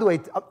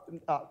 Graduate,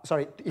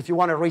 if you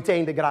want to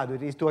retain the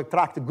graduate, is to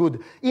attract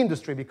good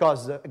industry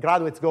because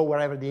graduates go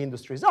wherever the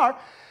industries are.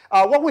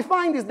 What we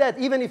find is that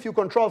even if you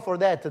control for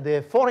that,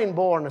 the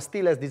foreign-born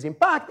still has this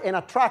impact, and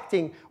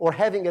attracting or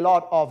having a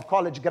lot of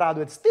college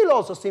graduates still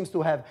also seems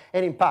to have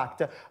an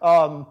impact.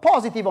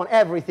 Positive on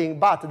everything,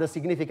 but the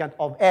significance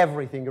of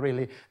everything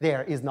really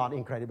there is not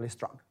incredibly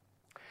strong.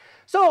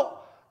 So,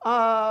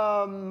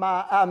 one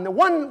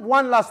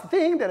last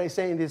thing that I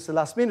say in this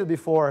last minute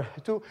before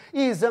too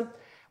is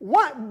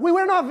we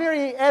were not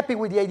very happy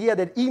with the idea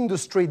that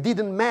industry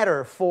didn't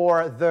matter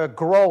for the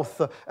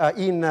growth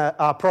in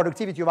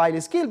productivity of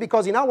highly skilled,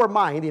 because in all our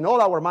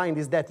mind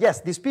is that, yes,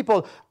 these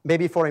people,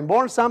 maybe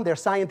foreign-born, some, they're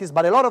scientists,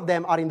 but a lot of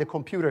them are in the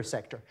computer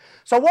sector.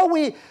 So what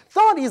we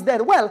thought is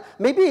that, well,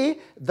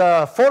 maybe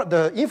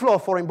the inflow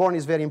of foreign-born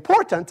is very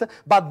important,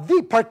 but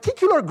the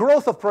particular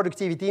growth of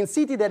productivity in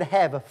cities that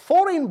have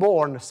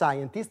foreign-born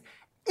scientists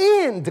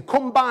and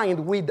combined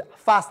with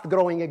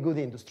fast-growing and good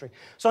industry.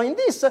 So in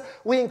this,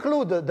 we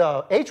include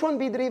the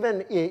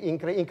H-1B-driven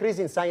increase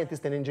in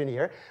scientists and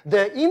engineers,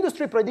 the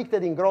industry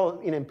predicted in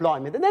growth in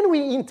employment, and then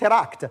we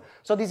interact.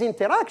 So this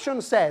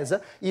interaction says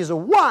is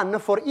one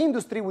for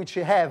industry which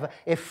have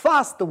a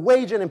fast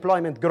wage and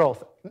employment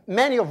growth,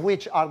 many of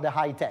which are the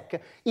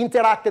high-tech,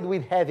 interacted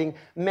with having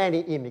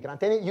many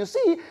immigrants. And you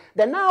see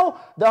that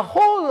now the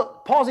whole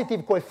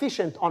positive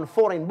coefficient on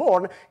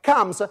foreign-born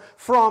comes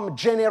from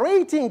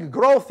generating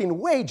growth in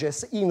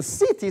wages in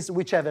cities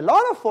which have a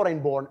lot of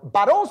foreign-born,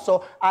 but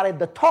also are at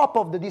the top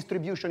of the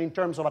distribution in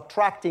terms of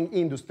attracting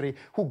industry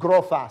who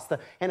grow fast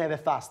and have a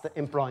fast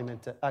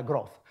employment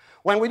growth.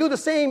 When we do the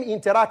same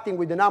interacting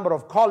with the number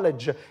of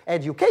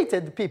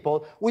college-educated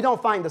people, we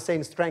don't find the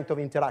same strength of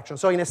interaction.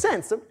 So in a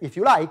sense, if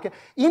you like,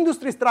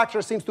 industry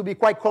structure seems to be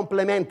quite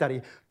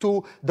complementary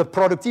to the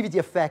productivity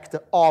effect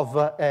of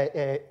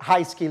a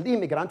high-skilled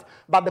immigrant,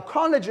 but the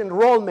college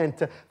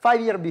enrollment 5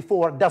 years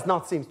before does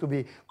not seem to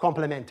be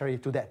complementary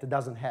to that. It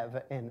doesn't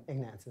have an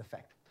enhanced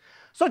effect.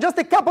 So just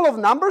a couple of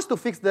numbers to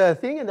fix the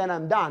thing, and then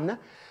I'm done.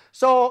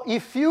 So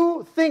if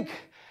you think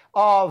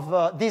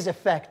of this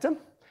effect,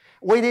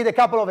 we did a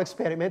couple of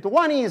experiments.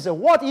 One is,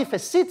 what if a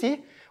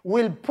city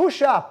will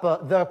push up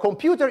the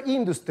computer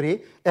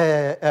industry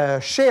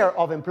share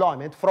of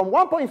employment from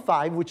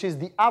 1.5, which is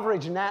the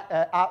average,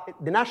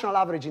 the national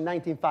average in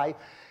 1995,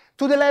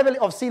 to the level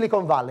of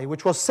Silicon Valley,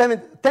 which was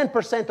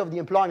 10% of the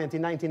employment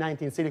in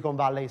 1990 in Silicon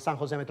Valley, San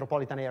Jose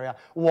metropolitan area,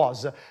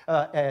 was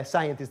a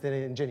scientist and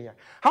an engineer.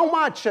 How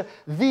much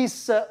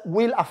this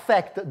will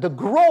affect the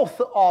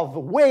growth of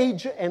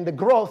wage and the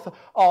growth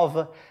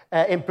of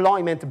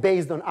employment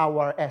based on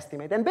our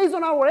estimate. And based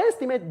on our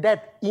estimate,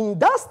 that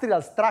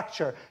industrial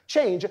structure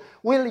change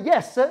will,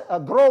 yes,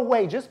 grow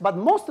wages, but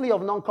mostly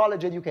of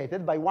non-college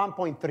educated by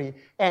 1.3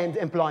 and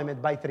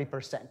employment by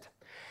 3%.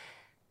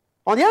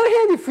 On the other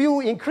hand, if you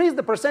increase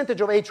the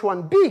percentage of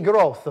H-1B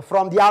growth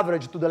from the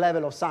average to the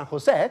level of San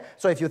Jose,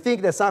 so if you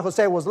think that San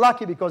Jose was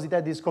lucky because it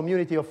had this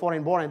community of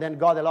foreign-born and then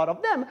got a lot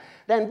of them,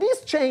 then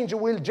this change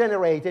will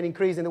generate an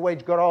increase in the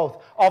wage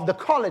growth of the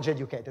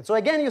college-educated. So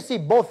again, you see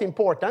both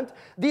important.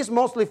 This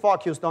mostly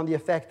focused on the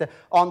effect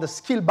on the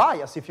skill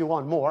bias, if you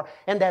want more,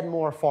 and then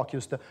more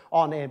focused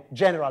on a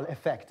general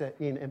effect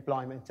in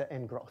employment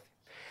and growth.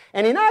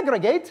 And in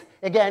aggregate,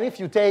 again, if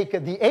you take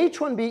the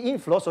H-1B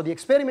inflow, so the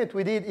experiment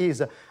we did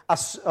is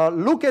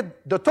look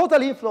at the total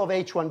inflow of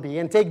H-1B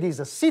and take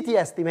this city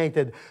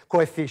estimated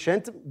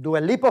coefficient, do a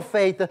leap of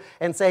faith,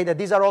 and say that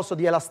these are also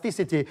the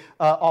elasticity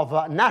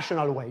of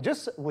national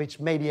wages, which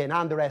may be an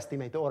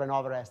underestimate or an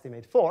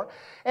overestimate for,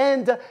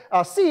 and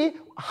see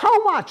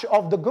how much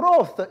of the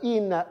growth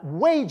in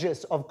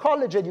wages of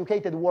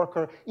college-educated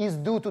worker is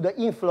due to the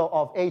inflow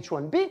of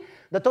H-1B.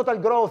 The total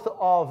growth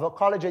of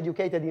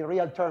college-educated in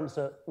real terms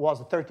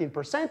was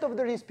 13% over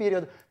this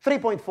period,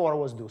 3.4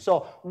 was due.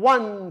 So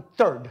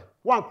 1/3,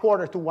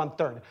 1/4 to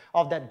 1/3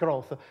 of that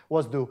growth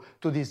was due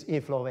to this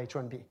inflow of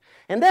H-1B.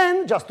 And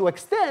then, just to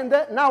extend,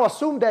 now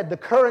assume that the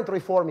current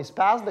reform is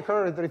passed. The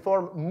current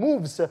reform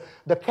moves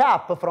the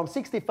cap from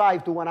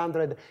 65 to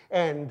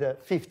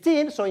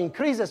 115, so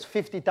increases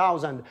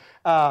 50,000,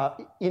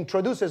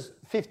 introduces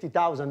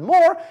 50,000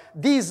 more.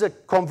 These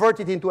convert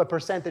it into a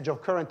percentage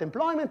of current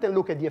employment and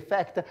look at the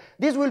effect.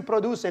 This will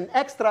produce an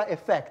extra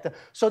effect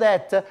so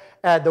that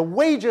the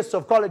wages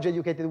of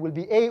college-educated will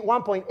be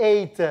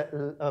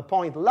 1.8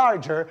 point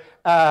larger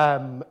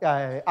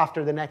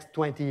after the next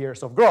 20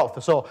 years of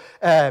growth. So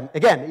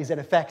again, is an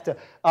effect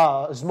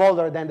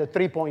smaller than the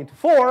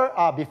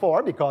 3.4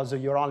 before, because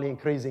you're only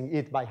increasing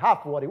it by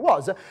half what it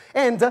was.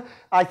 And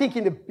I think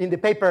in the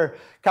paper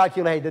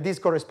calculate that this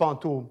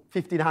corresponds to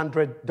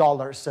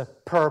 $1,500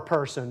 per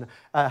person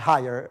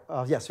higher.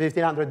 Yes,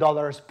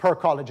 $1,500 per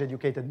college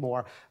educated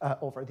more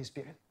over this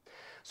period.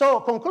 So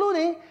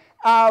concluding,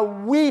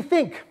 we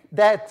think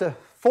that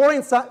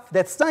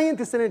that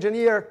scientists and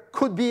engineers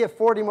could be a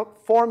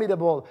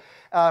formidable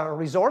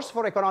resource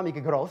for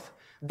economic growth.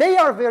 They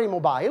are very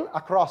mobile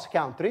across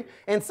country,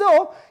 and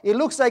so it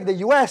looks like the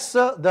US,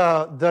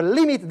 the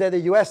limit that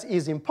the US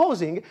is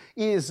imposing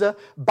is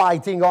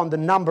biting on the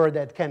number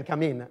that can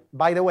come in.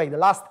 By the way, the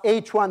last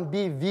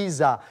H-1B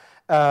visa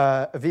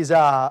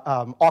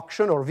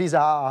auction or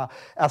visa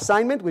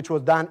assignment, which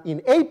was done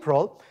in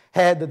April,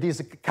 had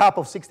this cap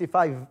of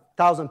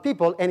 65,000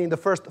 people, and in the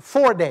first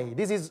 4 days,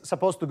 this is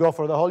supposed to go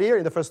for the whole year,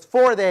 in the first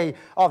 4 days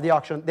of the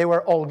auction, they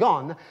were all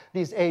gone,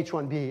 this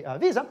H-1B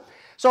visa.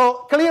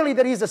 So clearly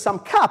there is some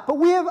cap, but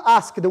we have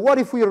asked, what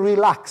if we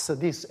relax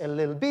this a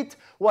little bit?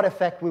 What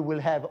effect we will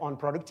have on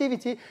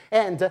productivity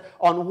and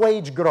on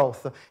wage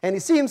growth? And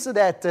it seems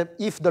that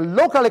if the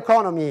local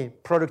economy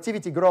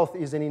productivity growth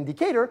is an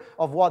indicator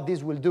of what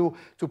this will do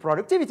to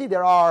productivity,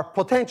 there are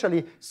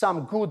potentially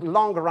some good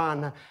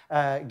long-run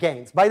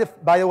gains. By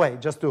the way,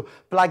 just to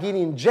plug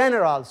in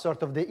general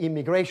sort of the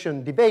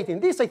immigration debate in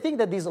this, I think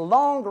that this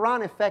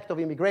long-run effect of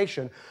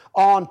immigration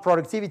on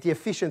productivity,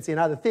 efficiency,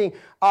 and other things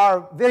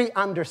are very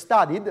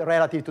understudied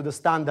relative to the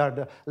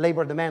standard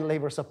labor demand,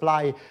 labor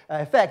supply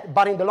effect,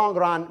 but in the long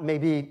run,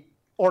 maybe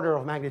order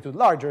of magnitude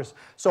larger.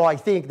 So I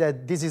think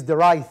that this is the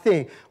right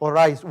thing or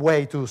right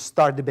way to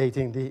start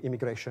debating the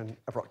immigration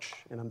approach.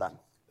 And I'm done.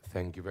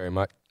 Thank you very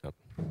much. Oh.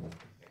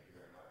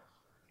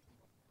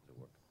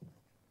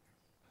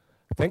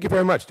 Thank you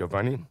very much,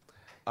 Giovanni.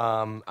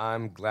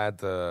 I'm glad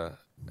to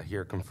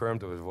hear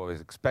confirmed what was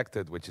always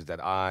expected, which is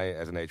that I,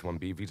 as an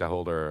H-1B visa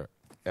holder,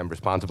 am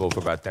responsible for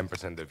about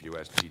 10% of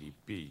US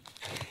GDP.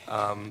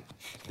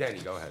 Danny,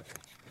 go ahead.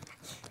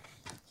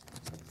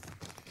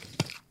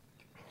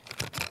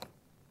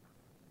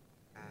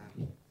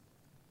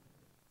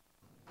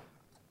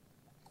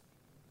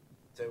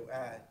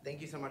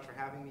 Thank you so much for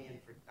having me and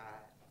for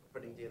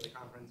putting together the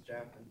conference,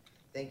 Jeff. And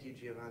thank you,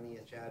 Giovanni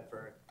and Chad,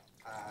 for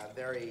a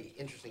very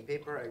interesting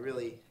paper. I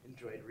really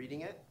enjoyed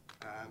reading it.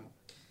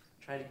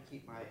 Try to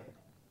keep my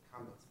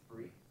comments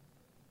brief.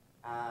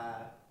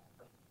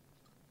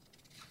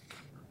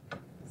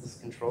 Is this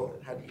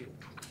controlled? How do you?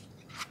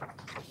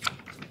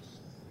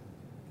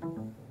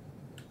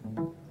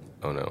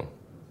 Oh no.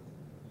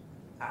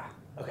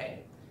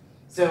 Okay.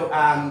 So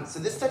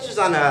this touches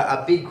on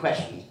a big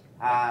question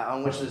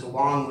on which there's a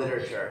long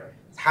literature.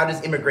 How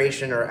does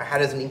immigration or how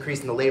does an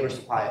increase in the labor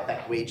supply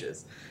affect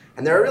wages?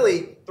 And there are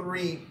really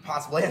three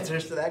possible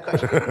answers to that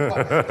question. One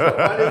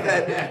is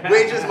that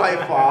wages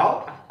might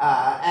fall,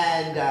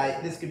 and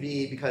this could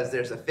be because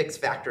there's a fixed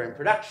factor in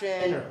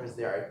production or because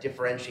there are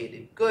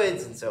differentiated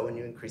goods, and so when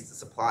you increase the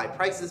supply,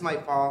 prices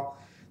might fall.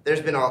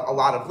 There's been a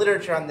lot of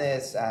literature on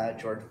this.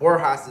 George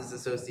Borjas is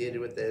associated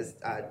with this.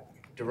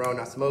 Doron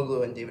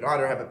Acemoglu and David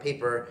Otter have a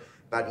paper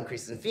about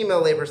increases in female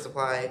labor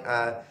supply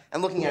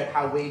and looking at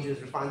how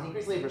wages respond to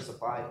increased labor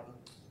supply,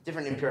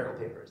 different empirical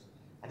papers.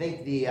 I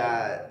think the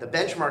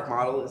benchmark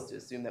model is to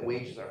assume that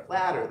wages are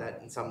flat or that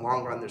in some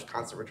long run there's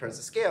constant returns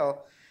to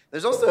scale.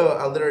 There's also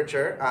a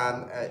literature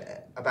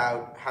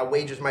about how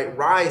wages might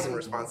rise in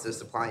response to a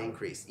supply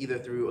increase, either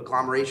through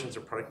agglomerations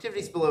or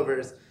productivity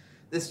spillovers.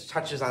 This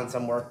touches on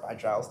some work by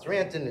Giles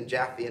Duranton and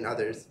Jaffe and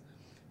others.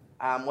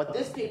 What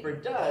this paper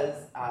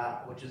does,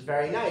 which is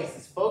very nice,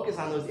 is focus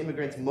on those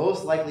immigrants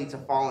most likely to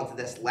fall into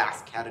this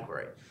last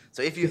category.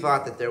 So if you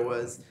thought that there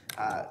was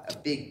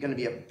going to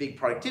be a big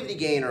productivity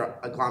gain or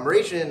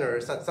agglomeration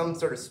or some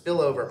sort of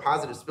spillover,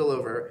 positive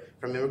spillover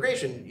from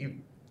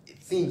immigration,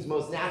 it seems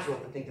most natural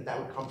to think that that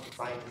would come from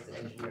scientists and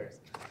engineers.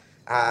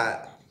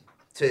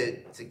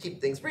 To keep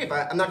things brief,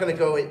 I'm not going to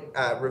go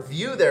and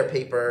review their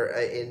paper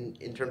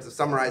in terms of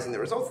summarizing the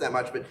results that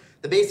much, but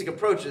the basic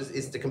approach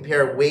is to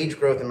compare wage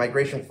growth and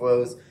migration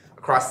flows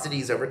across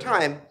cities over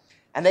time,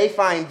 and they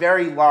find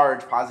very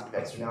large positive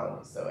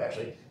externalities. So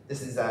actually,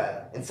 this is,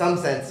 in some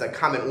sense, a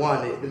comment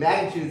one. The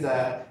magnitudes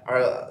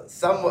are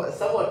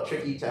somewhat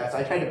tricky to us. So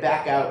I tried to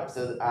back out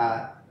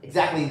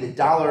exactly the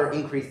dollar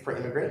increase per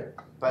immigrant,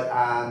 but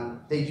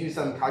they do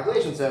some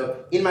calculations.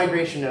 So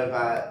in-migration of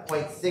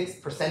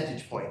 0.6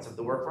 percentage points of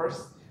the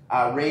workforce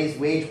raised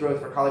wage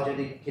growth for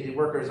college-educated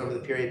workers over the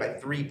period by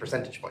 3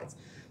 percentage points.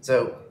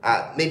 So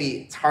maybe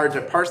it's hard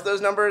to parse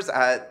those numbers.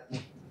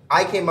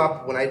 I came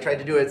up, when I tried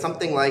to do it,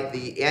 something like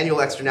the annual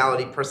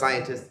externality per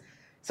scientist,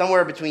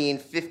 somewhere between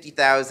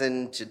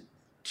 $50,000 to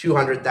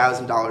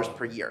 $200,000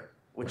 per year,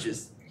 which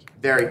is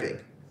very big.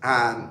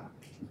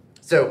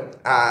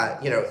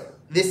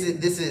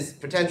 This is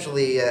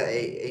potentially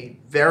a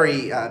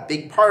very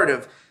big part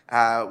of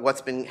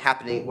what's been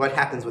happening, what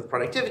happens with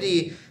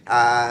productivity,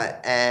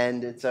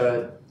 and it's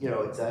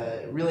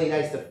really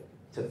nice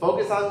to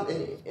focus on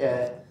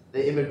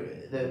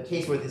the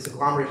case where this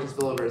agglomeration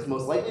spillover is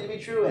most likely to be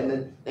true, and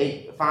then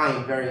they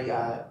find very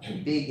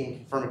big and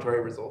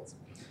confirmatory results.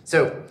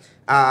 So,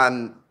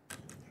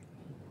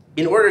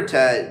 in order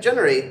to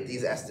generate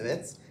these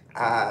estimates,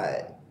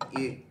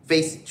 you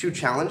face two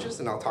challenges,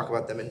 and I'll talk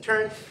about them in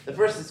turn. The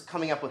first is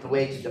coming up with a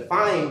way to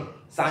define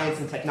science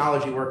and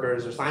technology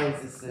workers or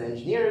scientists and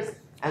engineers,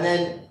 and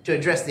then to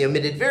address the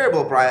omitted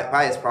variable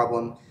bias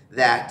problem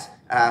that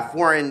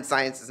foreign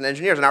scientists and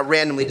engineers are not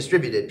randomly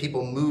distributed.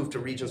 People move to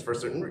regions for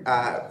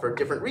for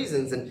different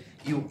reasons, and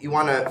you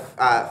want to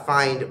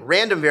find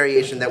random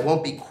variation that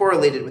won't be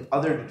correlated with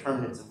other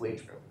determinants of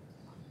wage growth.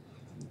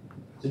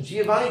 So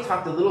Giovanni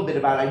talked a little bit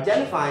about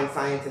identifying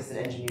scientists and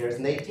engineers,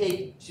 and they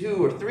take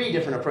 2 or 3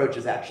 different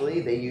approaches,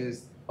 actually. They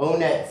use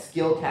ONET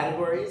skill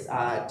categories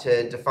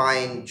to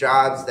define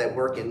jobs that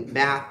work in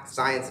math,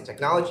 science, and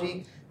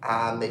technology.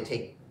 They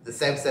take the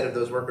same set of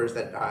those workers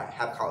that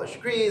have college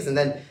degrees, and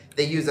then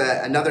they use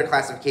another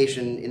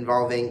classification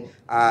involving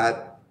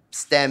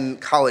STEM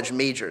college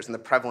majors and the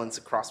prevalence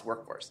across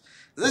workforce.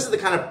 So this is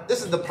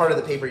the part of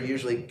the paper you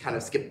usually kind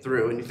of skip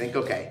through, and you think,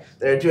 okay,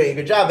 they're doing a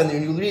good job, and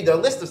then you read their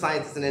list of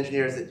scientists and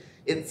engineers,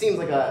 it seems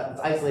like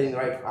it's isolating the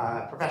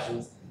right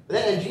professions.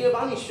 But then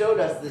Giovanni showed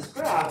us this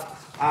graph.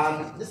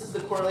 This is the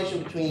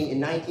correlation between, in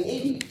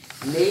 1980,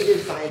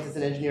 native scientists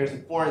and engineers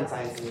and foreign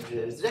scientists and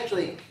engineers. And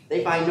actually,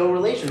 they find no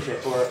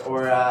relationship,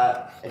 or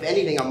if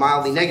anything, a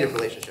mildly negative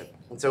relationship.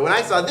 And so when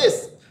I saw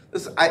this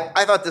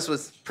I thought this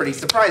was pretty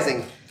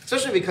surprising,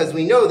 especially because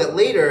we know that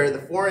later the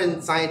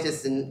foreign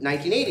scientists in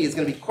 1980 is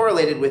going to be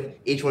correlated with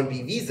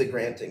H-1B visa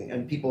granting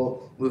and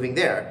people moving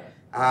there.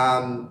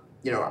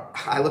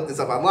 I looked this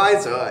up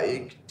online, so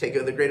you take it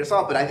with a grain of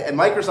salt, but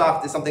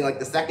Microsoft is something like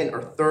the 2nd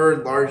or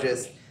 3rd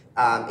largest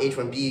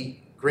H-1B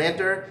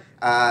grantor.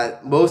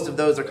 Most of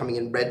those are coming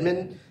in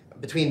Redmond.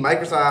 Between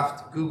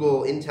Microsoft,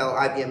 Google, Intel,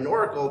 IBM, and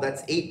Oracle,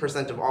 that's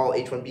 8% of all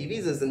H-1B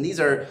visas, and these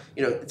are,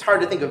 it's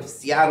hard to think of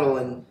Seattle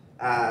and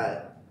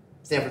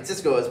San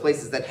Francisco as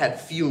places that had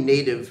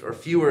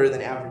fewer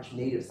than average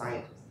native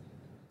scientists.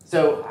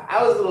 So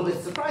I was a little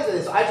bit surprised at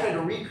this, so I tried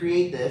to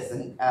recreate this,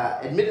 and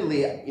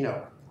admittedly,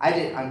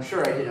 I'm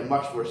sure I did a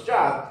much worse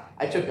job.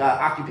 I took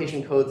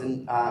occupation codes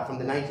from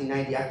the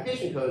 1990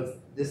 occupation codes,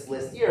 this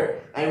list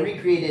here, and I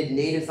recreated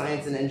native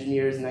science and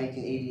engineers in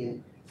 1980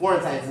 and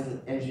foreign science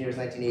and engineers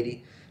in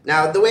 1980.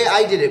 Now, the way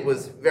I did it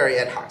was very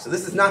ad hoc. So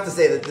this is not to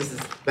say that this is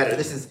better.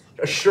 This is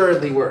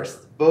assuredly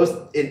worse,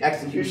 both in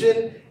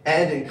execution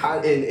and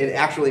in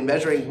actually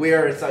measuring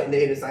where it's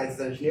native science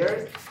and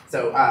engineers.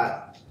 So,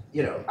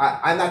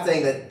 I'm not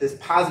saying that this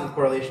positive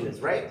correlation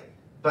is right,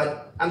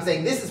 but I'm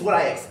saying this is what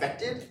I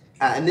expected,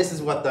 and this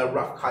is what the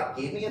rough cut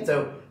gave me. And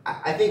so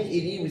I think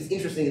it was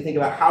interesting to think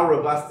about how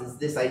robust is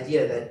this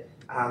idea that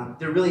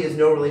there really is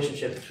no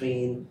relationship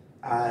between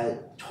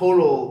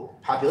total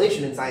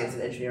population in science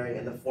and engineering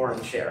and the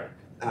foreign share,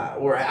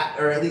 or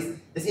at least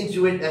this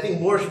intuition. I think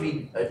more should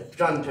be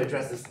done to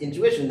address this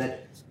intuition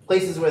that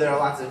places where there are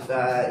lots of,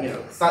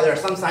 there are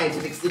some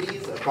scientific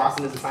cities.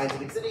 Boston is a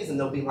scientific city, and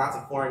there'll be lots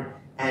of foreign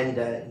and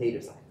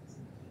native scientists.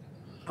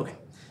 Okay,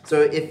 so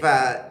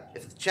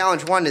if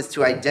challenge 1 is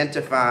to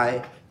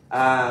identify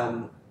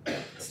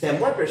STEM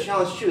workers,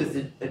 challenge 2 is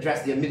to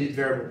address the omitted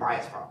variable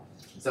bias problem.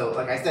 So,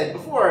 like I said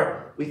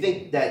before, we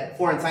think that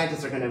foreign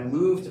scientists are going to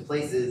move to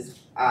places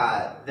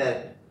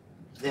the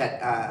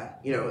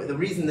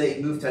reason they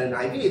move to an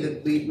IB,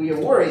 that we are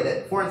worried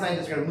that foreign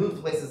scientists are going to move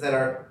to places that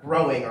are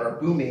growing or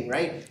booming,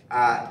 right?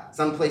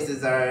 Some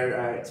places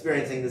are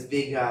experiencing this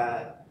big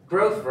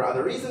growth for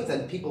other reasons,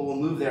 and people will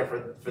move there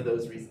for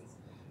those reasons.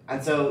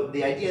 And so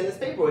the idea in this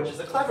paper, which is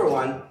a clever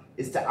one,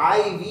 is to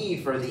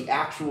IV for the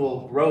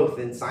actual growth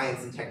in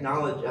science and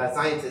technology,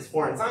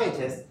 foreign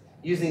scientists,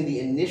 using the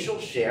initial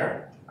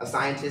share of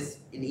scientists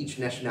in each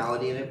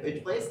nationality in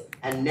each place,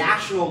 and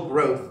national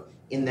growth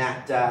in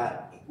that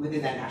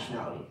within that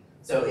nationality.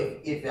 So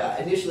if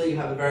initially you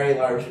have a very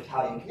large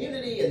Italian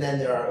community, and then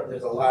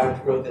there's a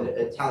large growth in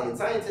Italian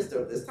scientists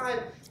over this time,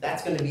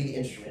 that's going to be the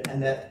instrument.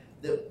 And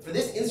for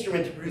this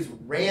instrument to produce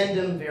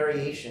random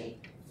variation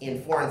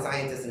in foreign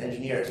scientists and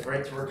engineers, for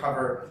it to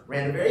recover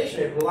random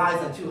variation, it relies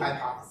on 2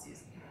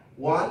 hypotheses.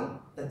 One,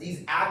 that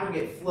these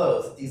aggregate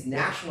flows, these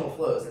national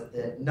flows, that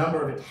the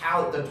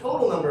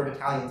total number of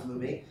Italians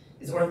moving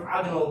is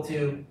orthogonal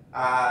to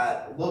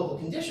local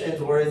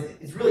conditions, or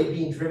is really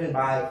being driven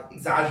by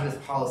exogenous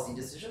policy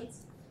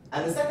decisions.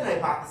 And the second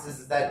hypothesis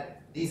is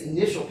that these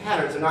initial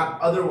patterns are not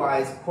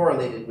otherwise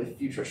correlated with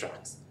future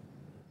shocks.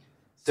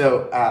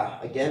 So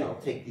again, I'll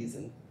take these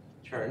in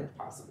turn,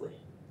 possibly.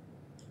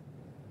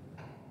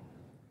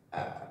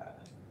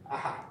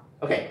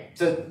 Okay,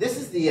 so this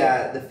is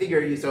the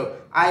figure. So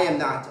I am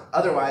not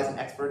otherwise an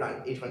expert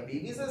on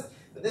H-1B visas,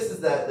 but this is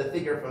the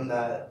figure from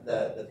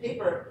the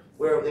paper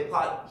where they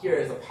plot here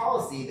as a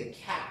policy the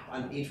cap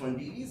on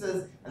H-1B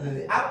visas, and then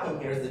the outcome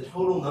here is the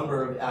total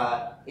number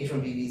of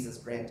H-1B visas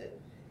granted.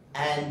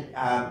 And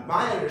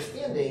my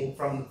understanding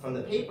from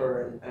the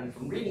paper and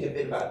from reading a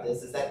bit about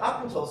this is that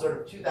up until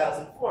sort of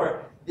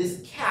 2004,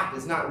 this cap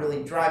is not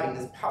really driving,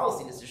 this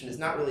policy decision is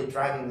not really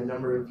driving the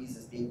number of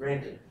visas being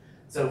granted.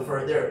 So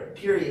there are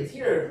periods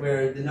here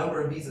where the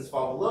number of visas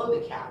fall below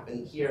the cap,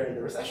 and here in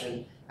the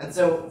recession. And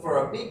so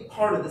for a big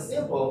part of the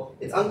sample,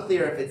 it's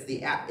unclear if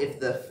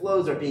the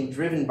flows are being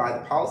driven by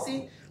the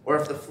policy, or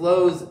if the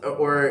flows,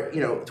 or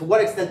to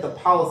what extent the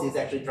policy is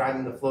actually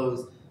driving the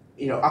flows,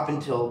 up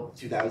until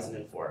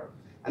 2004.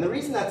 And the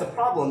reason that's a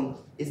problem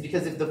is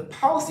because if the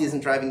policy isn't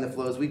driving the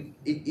flows,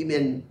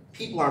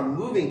 people are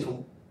moving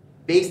to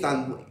based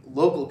on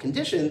local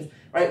conditions,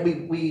 right,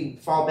 we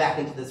fall back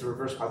into this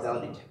reverse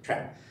causality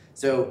trap.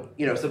 So,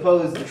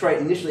 suppose Detroit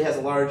initially has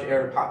a large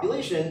Arab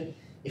population.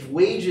 If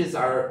wages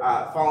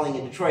are falling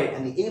in Detroit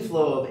and the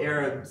inflow of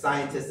Arab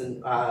scientists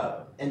and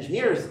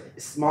engineers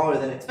is smaller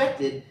than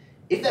expected,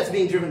 if that's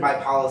being driven by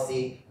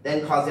policy,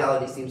 then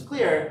causality seems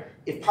clear.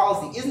 If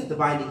policy isn't the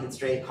binding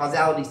constraint,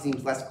 causality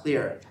seems less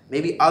clear.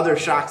 Maybe other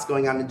shocks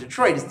going on in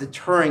Detroit is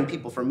deterring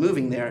people from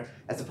moving there,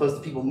 as opposed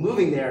to people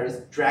moving there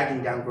is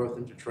dragging down growth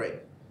in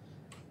Detroit.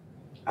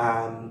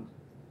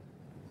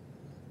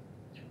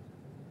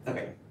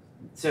 Okay,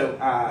 so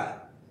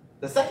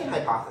the second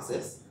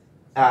hypothesis,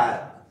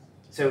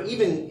 so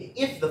even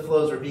if the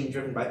flows are being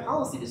driven by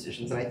policy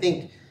decisions, and I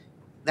think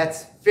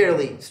that's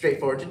fairly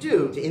straightforward to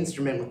do, to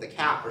instrument with the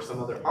cap or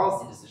some other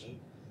policy decision,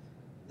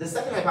 the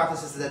second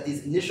hypothesis is that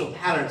these initial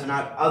patterns are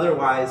not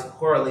otherwise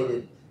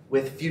correlated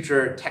with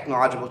future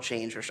technological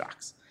change or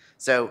shocks.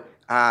 So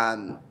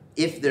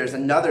if there's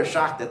another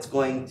shock that's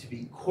going to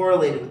be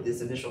correlated with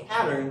this initial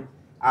pattern,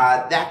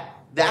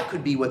 that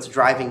could be what's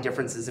driving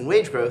differences in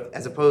wage growth,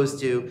 as opposed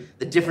to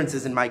the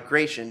differences in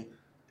migration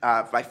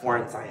by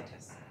foreign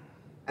scientists.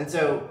 And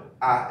so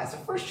as a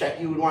first check,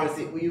 you would want to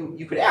see,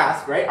 you could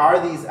ask, right, are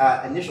these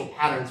initial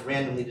patterns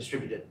randomly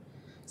distributed?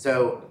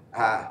 So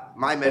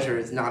my measure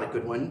is not a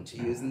good one to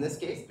use in this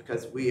case,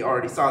 because we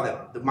already saw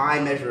that my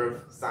measure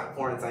of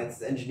foreign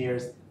scientists and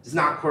engineers does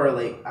not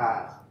correlate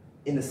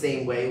in the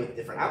same way with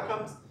different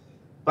outcomes.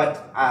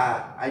 But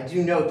I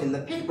do note in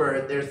the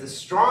paper, there's this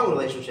strong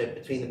relationship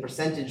between the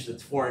percentage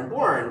that's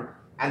foreign-born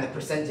and the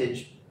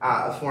percentage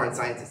of foreign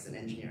scientists and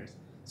engineers.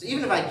 So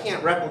even if I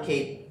can't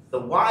replicate the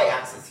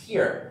y-axis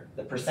here,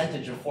 the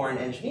percentage of foreign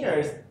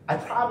engineers, I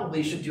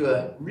probably should do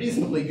a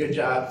reasonably good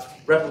job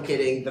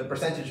replicating the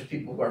percentage of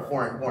people who are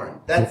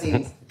foreign-born. That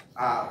seems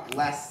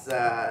less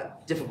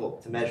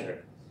difficult to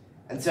measure.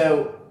 And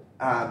so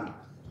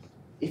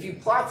if you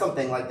plot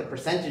something like the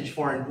percentage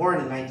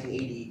foreign-born in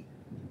 1980,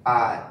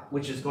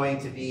 which is going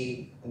to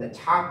be in the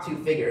top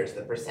two figures,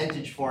 the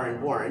percentage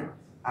foreign-born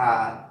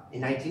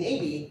in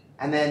 1980,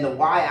 and then the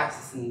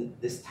y-axis in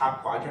this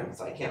top quadrant,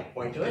 so I can't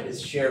point to it,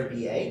 is share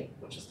BA,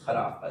 which is cut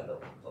off by the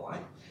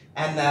line.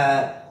 And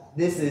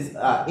this is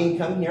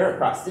income here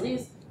across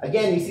cities.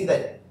 Again, you see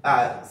that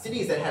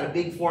cities that had a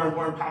big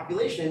foreign-born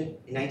population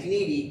in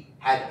 1980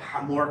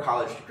 had more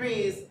college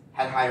degrees,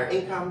 had higher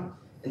income.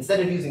 Instead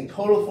of using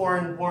total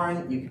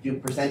foreign-born, you could do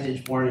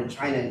percentage born in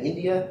China and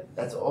India.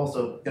 That's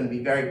also going to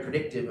be very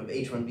predictive of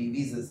H-1B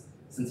visas,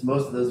 since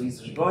most of those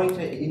visas are going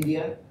to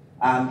India.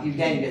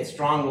 Again, you get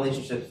strong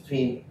relationships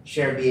between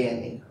share BA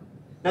and income.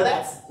 Now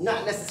that's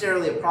not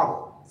necessarily a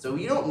problem. So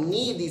you don't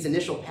need these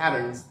initial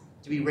patterns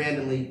to be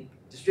randomly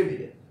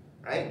distributed,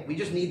 right? We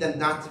just need them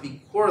not to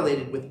be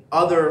correlated with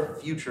other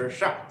future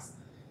shocks.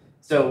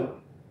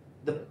 So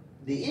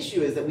the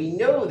issue is that we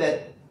know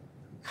that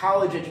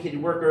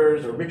college-educated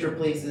workers or richer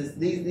places,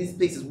 these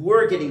places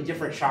were getting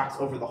different shocks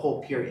over the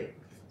whole period.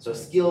 So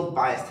skilled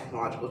biased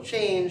technological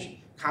change,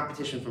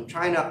 competition from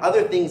China,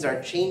 other things are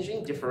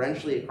changing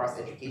differentially across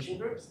education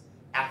groups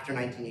after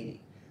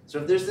 1980. So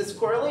if there's this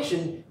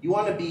correlation, you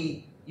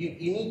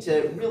need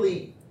to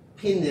really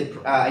pin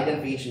the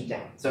identification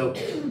down. So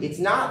it's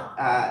not,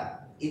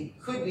 it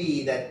could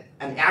be that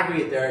an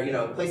aggregate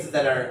there, places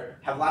that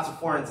have lots of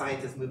foreign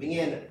scientists moving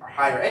in are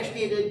higher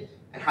educated,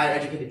 and higher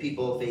educated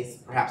people face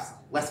perhaps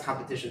less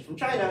competition from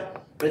China,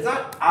 but it's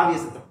not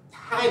obvious that the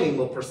timing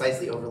will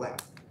precisely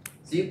overlap.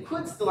 So you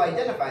could still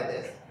identify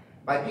this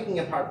by picking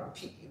apart,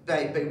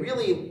 by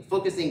really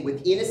focusing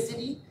within a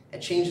city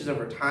at changes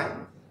over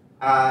time,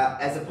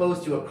 as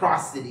opposed to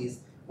across cities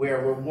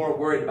where we're more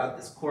worried about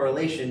this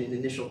correlation in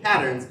initial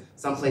patterns.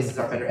 Some places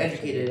are better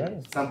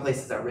educated, some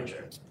places are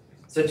richer.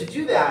 So to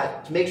do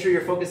that, to make sure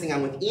you're focusing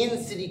on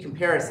within city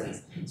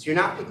comparisons, so you're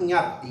not picking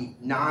up the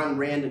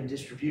non-random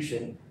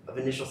distribution of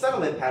initial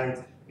settlement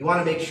patterns, you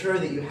want to make sure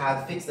that you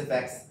have fixed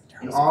effects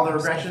in all the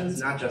regressions,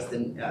 not just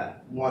in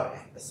a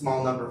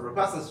small number of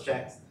robustness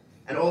checks,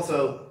 and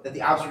also that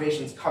the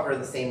observations cover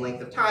the same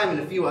length of time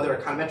and a few other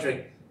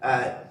econometric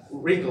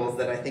wrinkles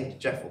that I think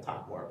Jeff will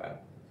talk more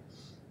about.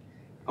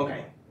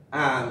 Okay,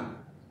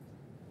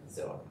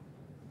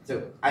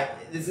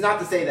 this is not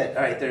to say that,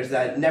 all right, there's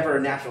never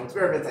national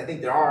experiments. I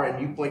think there are,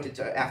 and you pointed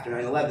to, after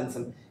 9/11,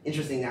 some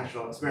interesting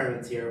national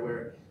experiments here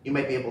where you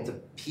might be able to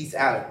piece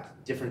out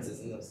differences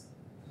in those.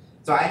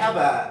 So I have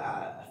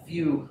a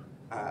few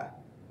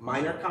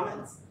minor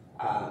comments,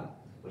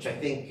 which I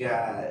think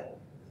are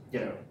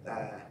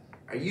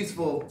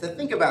useful to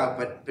think about,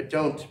 but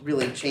don't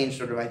really change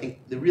sort of, I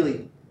think, the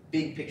really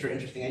big picture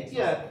interesting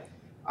idea.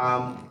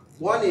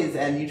 One is,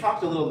 and you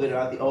talked a little bit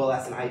about the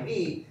OLS and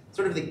IB,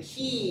 sort of the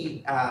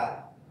key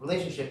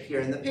relationship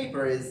here in the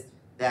paper is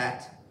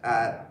that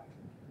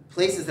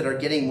places that are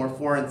getting more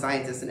foreign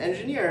scientists and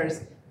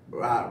engineers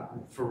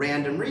for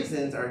random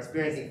reasons are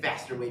experiencing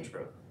faster wage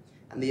growth.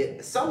 And the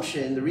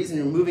assumption, the reason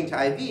you're moving to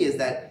IB is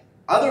that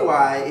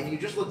otherwise, if you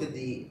just looked at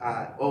the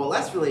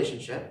OLS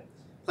relationship,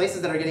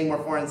 places that are getting more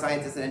foreign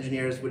scientists and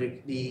engineers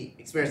would be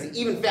experiencing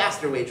even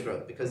faster wage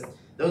growth because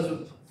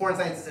those foreign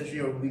scientists and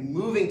engineers would be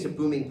moving to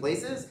booming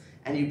places,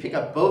 and you pick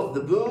up both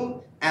the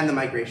boom and the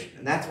migration.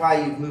 And that's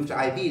why you've moved to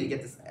IB to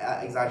get this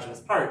exogenous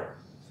part.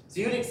 So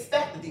you would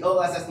expect that the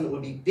OLS estimate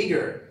would be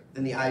bigger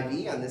than the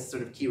IB on this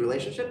sort of key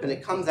relationship, and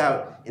it comes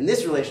out in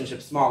this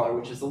relationship smaller,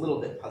 which is a little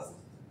bit puzzling.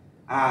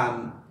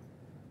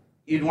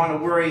 You'd want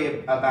to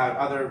worry about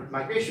other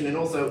migration, and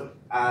also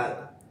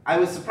I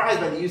was surprised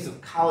by the use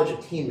of college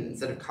attainment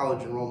instead of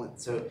college enrollment.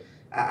 So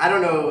I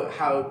don't know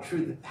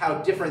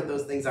how different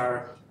those things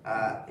are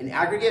in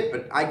aggregate,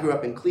 but I grew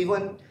up in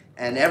Cleveland,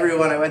 and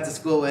everyone I went to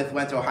school with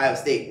went to Ohio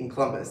State in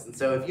Columbus. And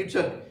so if you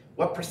took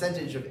what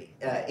percentage of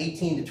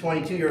 18 to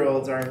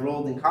 22-year-olds are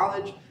enrolled in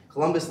college,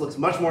 Columbus looks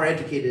much more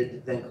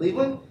educated than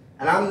Cleveland.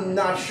 And I'm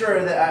not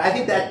sure that, I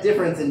think that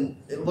difference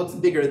it looks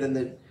bigger than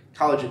the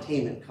college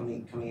attainment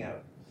coming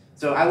out.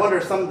 So I wonder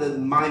if some of the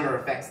minor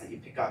effects that you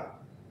pick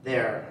up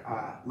there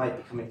might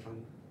be coming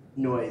from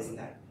noise in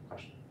that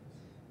question.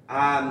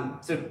 And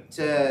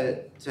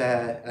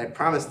I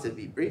promised to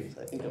be brief.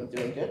 I think I'm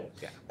doing good.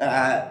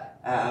 Yeah.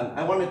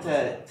 I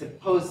wanted to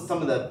pose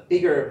some of the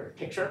bigger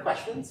picture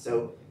questions.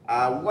 So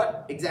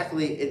what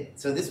exactly,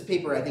 so this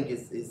paper I think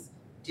is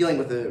dealing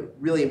with a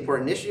really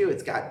important issue.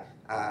 It's got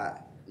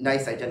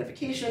nice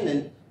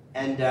identification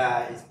and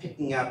is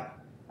picking up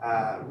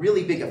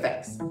really big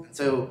effects.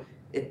 So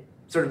it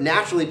sort of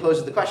naturally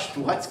poses the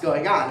question, what's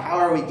going on? How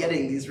are we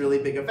getting these really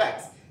big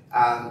effects?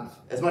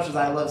 As much as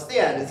I love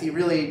Stan, is he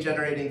really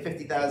generating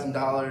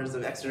 $50,000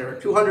 of extra, or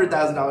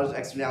 $200,000 of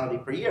externality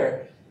per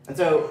year? And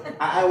so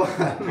I want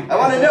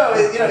to know,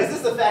 is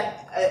this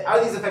effect,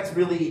 are these effects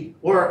really,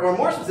 or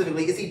more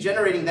specifically, is he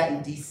generating that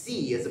in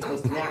DC as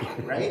opposed to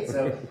nationally, right?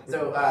 So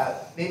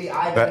maybe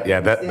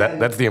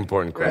that's the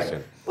important question.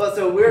 Right. Well,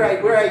 so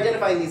we're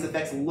identifying these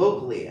effects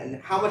locally,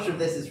 and how much of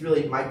this is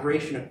really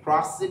migration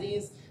across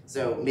cities?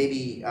 So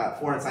maybe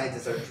foreign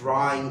scientists are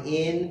drawing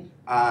in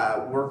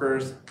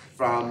workers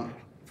from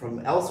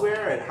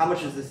elsewhere, and how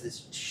much of this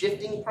is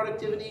shifting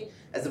productivity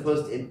as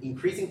opposed to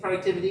increasing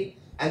productivity?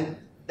 And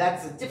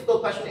that's a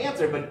difficult question to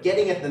answer, but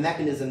getting at the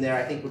mechanism there,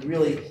 I think, would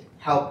really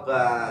help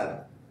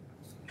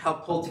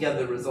pull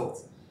together the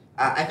results.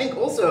 I think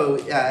also,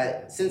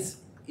 since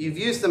you've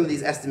used some of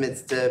these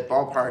estimates to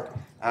ballpark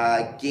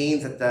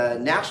gains at the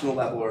national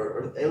level,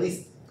 or at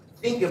least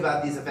think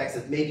about these effects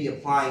as maybe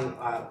applying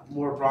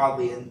more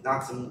broadly and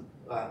not some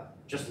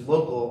just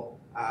local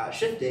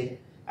shifting,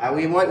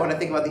 we might want to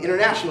think about the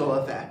international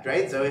effect,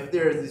 right? So if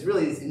there's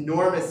these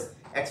enormous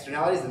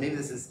externalities, and maybe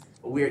this is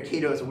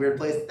Cato is a weird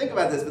place to think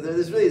about this, but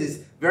there's really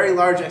these very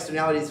large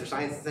externalities for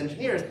scientists and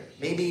engineers.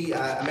 Maybe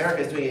America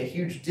is doing a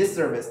huge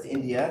disservice to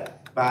India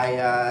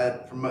by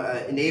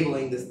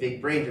enabling this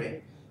big brain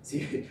drain. So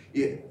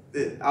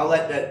I'll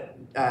let that,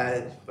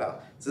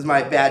 well, this is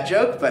my bad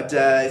joke, but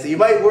so you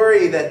might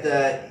worry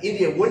that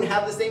India wouldn't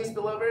have the same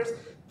spillovers,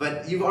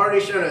 but you've already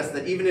shown us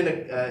that even in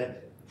a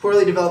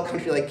poorly developed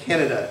country like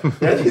Canada,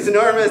 there are these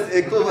enormous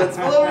equivalent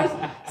spillovers.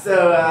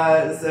 So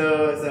I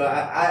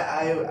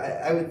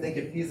would think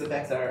if these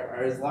effects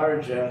are as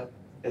large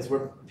as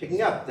we're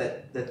picking up,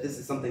 that this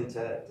is something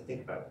to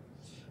think about.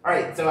 All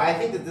right, so I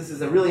think that this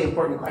is a really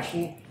important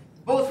question,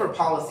 both for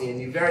policy, and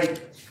you very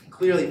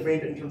clearly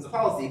framed it in terms of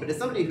policy, but as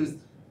somebody who's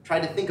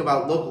tried to think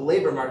about local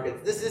labor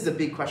markets, this is a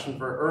big question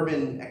for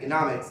urban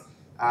economics.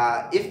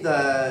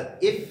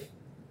 If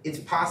it's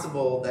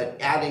possible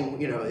that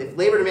adding, if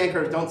labor demand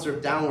curves don't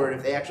slope downward,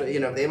 if they actually,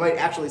 they might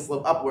actually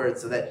slope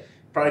upwards, so that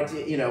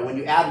when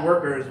you add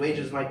workers,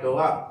 wages might go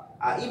up.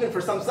 Even for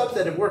some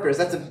subset of workers,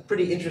 that's a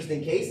pretty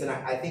interesting case, and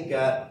I think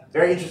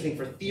very interesting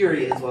for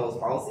theory as well as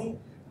policy.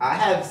 I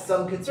have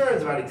some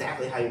concerns about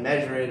exactly how you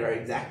measure it, or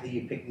exactly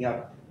you picking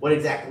up what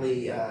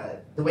exactly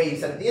the way you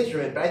set up the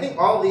instrument, but I think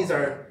all of these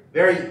are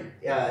very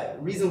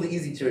reasonably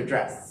easy to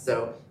address.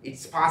 So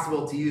it's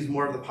possible to use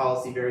more of the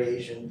policy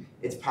variation.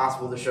 It's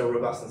possible to show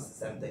robustness to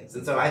some things.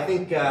 And so I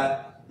think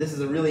this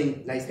is a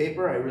really nice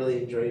paper. I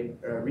really enjoyed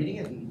reading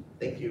it, and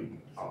thank you,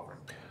 Oliver.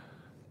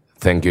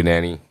 Thank you,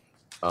 Danny.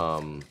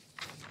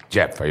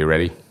 Jeff, are you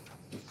ready?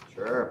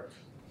 Sure.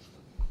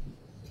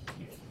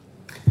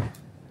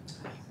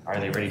 Are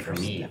they ready for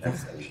me?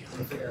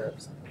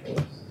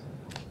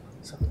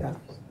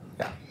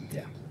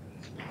 Yeah.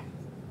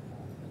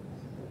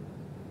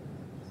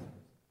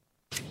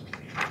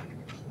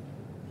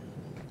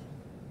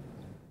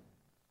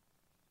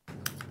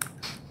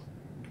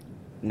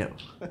 No.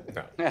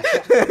 No.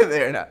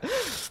 They're not.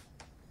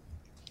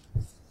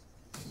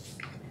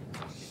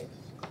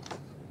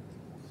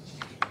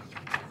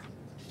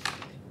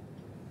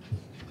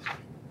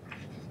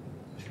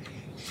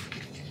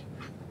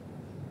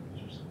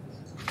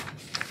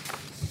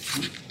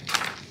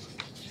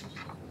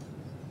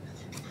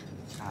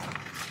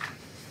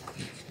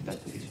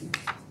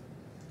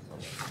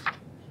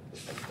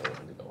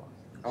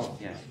 Oh,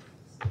 yeah.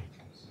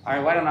 All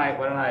right, why don't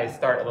I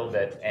start a little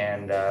bit,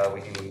 and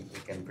we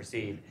can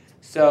proceed.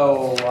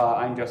 So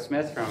I'm Joe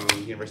Smith from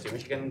University of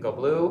Michigan. Go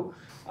Blue.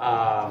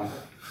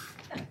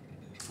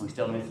 We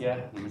still miss you.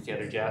 We miss the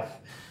other Jeff.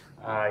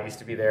 Used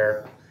to be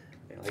there,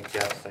 like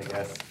Jeff's, I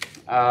guess.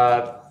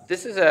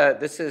 This is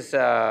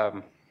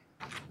an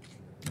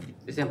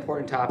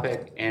important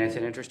topic, and it's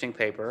an interesting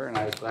paper, and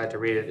I was glad to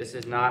read it. This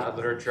is not a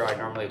literature I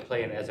normally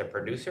play in as a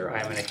producer.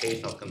 I am an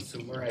occasional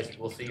consumer, as you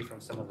will see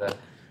from some of the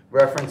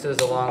references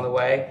along the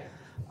way.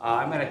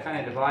 I'm going to kind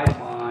of divide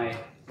my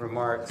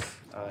remarks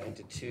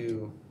into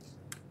two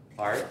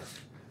parts.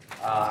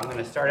 I'm going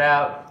to start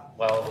out,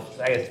 well,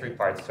 I guess 3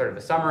 parts, sort of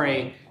a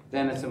summary,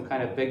 then some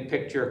kind of big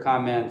picture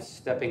comments,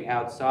 stepping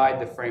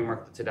outside the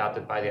framework that's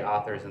adopted by the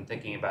authors and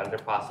thinking about other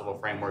possible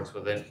frameworks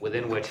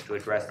within which to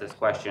address this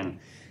question.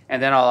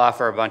 And then I'll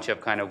offer a bunch of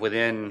kind of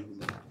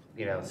within,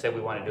 say we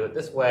want to do it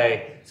this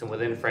way, some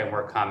within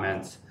framework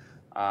comments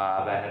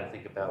about how to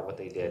think about what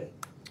they did.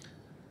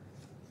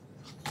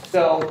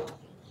 So,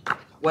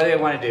 what do they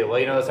want to do? Well,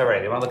 you know this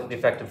already. They want to look at the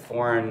effect of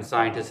foreign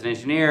scientists and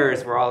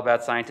engineers. We're all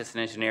about scientists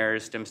and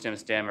engineers, STEM, STEM,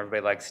 STEM.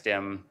 Everybody likes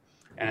STEM.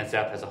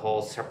 NSF has a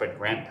whole separate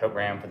grant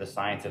program for the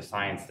science of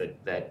science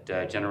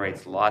that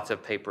generates lots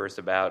of papers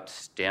about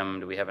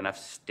STEM. Do we have enough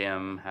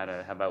STEM?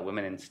 How about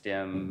women in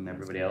STEM?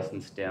 Everybody else in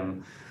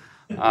STEM?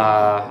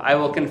 I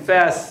will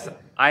confess,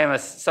 I am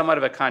somewhat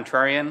of a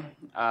contrarian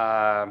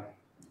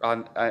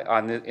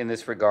in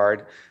this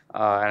regard,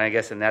 and I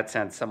guess in that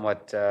sense,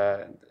 somewhat.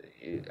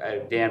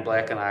 Dan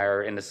Black and I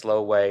are in a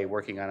slow way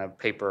working on a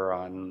paper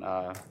on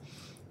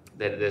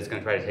that is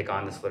going to try to take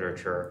on this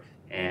literature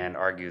and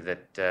argue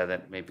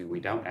that maybe we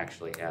don't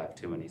actually have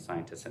too many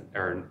scientists,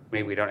 or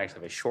maybe we don't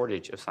actually have a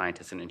shortage of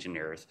scientists and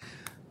engineers.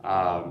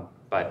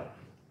 But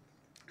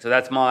so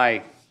that's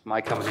my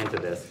coming into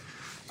this.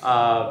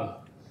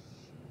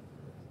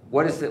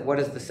 What is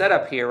the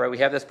setup here? Right, we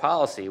have this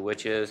policy,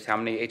 which is how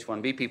many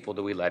H-1B people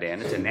do we let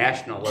in? It's a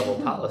national level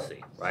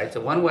policy, right?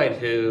 So one way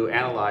to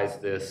analyze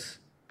this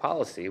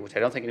policy, which I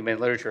don't think anybody in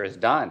literature has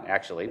done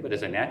actually, but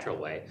is a natural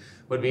way,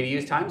 would be to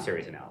use time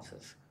series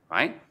analysis,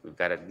 right? We've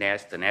got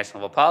the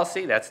national level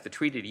policy, that's the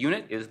treated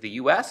unit is the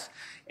US,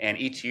 and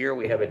each year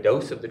we have a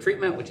dose of the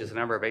treatment, which is the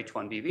number of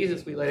H-1B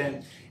visas we let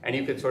in, and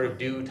you could sort of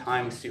do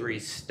time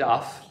series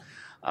stuff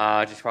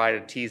to try to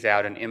tease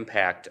out an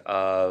impact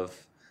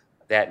of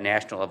that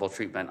national level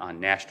treatment on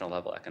national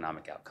level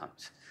economic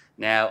outcomes.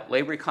 Now,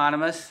 labor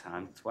economists,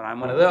 when I'm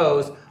one of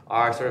those,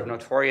 are sort of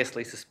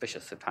notoriously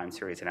suspicious of time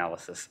series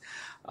analysis.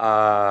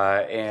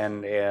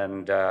 And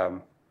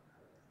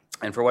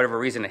for whatever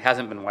reason, it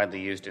hasn't been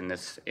widely used in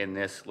this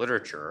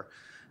literature.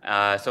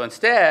 So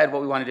instead,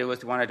 what we want to do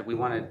is we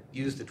want to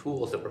use the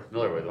tools that we're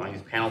familiar with. We want to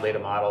use panel data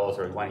models,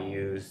 or we want to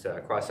use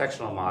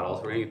cross-sectional models.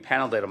 We're going to use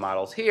panel data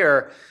models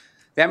here.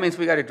 That means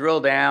we got to drill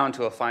down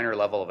to a finer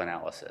level of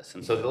analysis.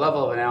 And so the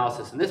level of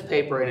analysis in this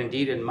paper, and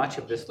indeed in much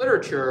of this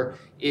literature,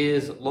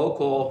 is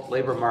local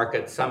labor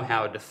markets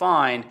somehow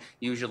defined,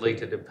 usually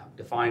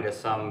defined as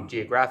some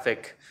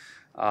geographic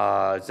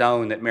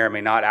zone that may or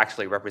may not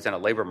actually represent a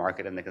labor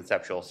market in the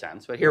conceptual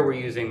sense. But here we're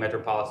using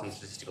metropolitan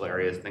statistical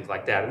areas, things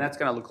like that, and that's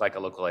going to look like a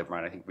local labor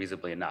market, I think,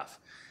 reasonably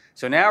enough.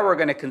 So now we're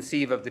going to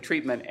conceive of the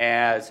treatment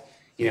as,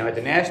 at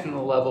the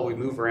national level, we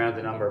move around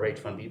the number of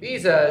H-1B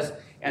visas,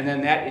 and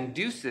then that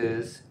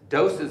induces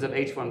doses of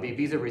H-1B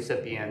visa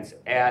recipients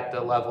at the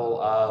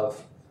level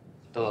of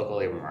the local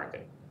labor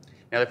market.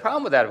 Now, the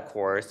problem with that, of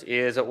course,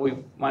 is that we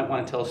might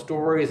want to tell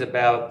stories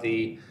about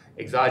the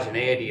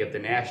exogeneity of the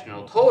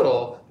national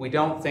total. We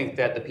don't think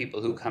that the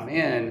people who come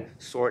in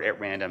sort at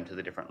random to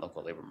the different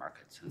local labor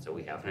markets. And so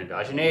we have an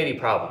endogeneity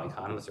problem.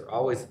 Economists are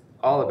always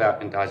all about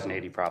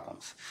endogeneity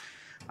problems.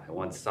 I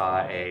once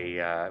saw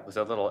it was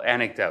a little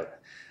anecdote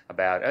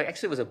about,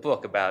 actually it was a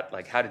book about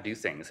like how to do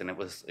things, and it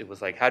was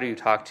like, how do you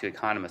talk to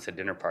economists at a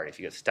dinner party if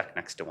you get stuck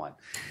next to one?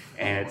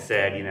 And it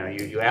said,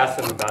 you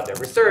ask them about their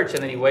research,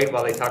 and then you wait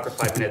while they talk for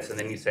 5 minutes, and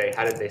then you say,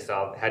 how did you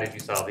solve the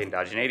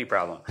endogeneity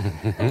problem?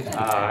 And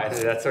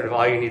that's sort of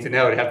all you need to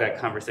know to have that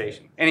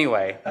conversation.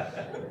 Anyway,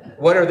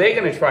 what are they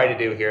going to try to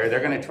do here? They're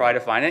going to try to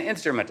find an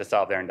instrument to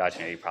solve their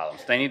endogeneity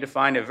problems. They need to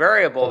find a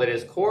variable that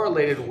is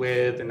correlated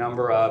with the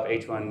number of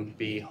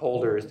H-1B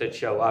holders that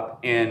show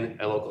up in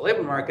a local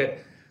labor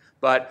market,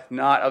 but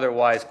not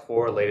otherwise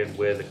correlated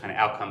with the kind of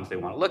outcomes they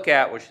want to look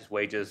at, which is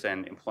wages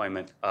and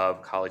employment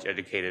of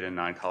college-educated and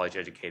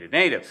non-college-educated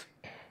natives.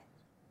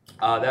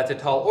 That's a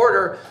tall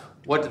order.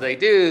 What do? They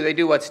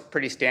do what's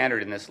pretty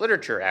standard in this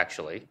literature,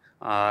 actually,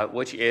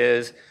 which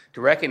is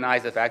to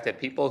recognize the fact that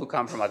people who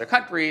come from other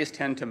countries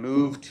tend to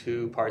move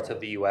to parts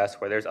of the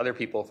US where there's other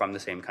people from the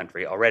same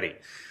country already.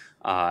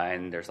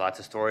 And there's lots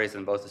of stories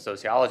in both the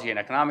sociology and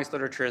economics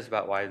literatures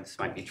about why this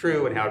might be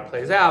true and how it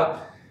plays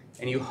out.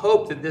 And you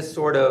hope that this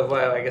sort of,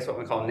 I guess what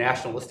we call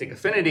nationalistic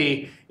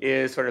affinity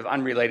is sort of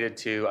unrelated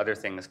to other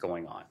things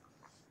going on.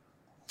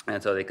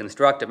 And so they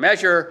construct a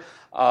measure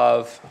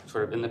of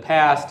sort of in the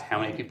past, how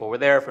many people were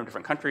there from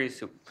different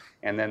countries,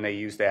 and then they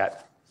use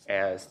that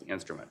as the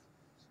instrument.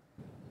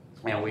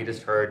 And we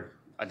just heard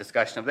a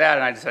discussion of that,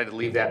 and I decided to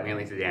leave that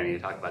mainly to Danny to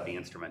talk about the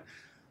instrument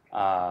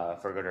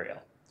for good or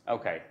ill.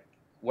 Okay,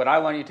 what I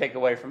want you to take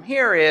away from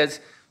here is,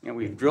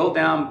 we've drilled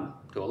down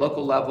to a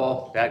local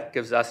level. That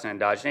gives us an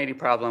endogeneity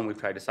problem. We've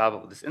tried to solve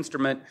it with this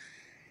instrument,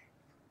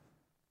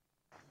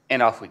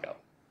 and off we go.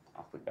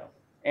 we go.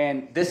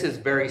 And this is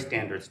very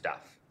standard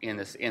stuff in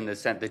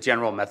the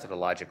general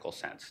methodological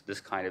sense.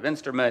 This kind of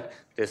instrument,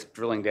 this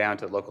drilling down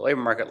to the local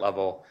labor market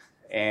level,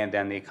 and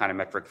then the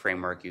econometric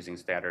framework using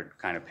standard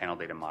kind of panel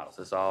data models.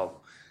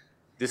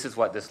 This is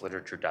what this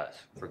literature does,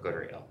 for good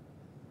or ill.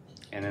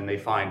 And then they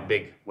find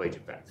big wage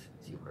effects,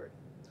 as you heard.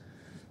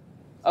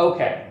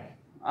 Okay,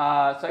 so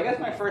I guess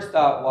my first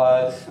thought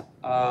was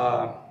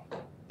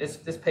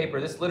this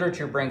paper, this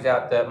literature brings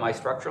out my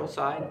structural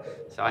side.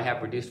 So I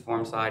have reduced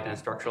form side and a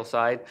structural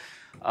side.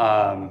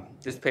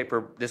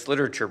 This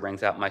literature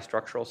brings out my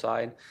structural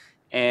side.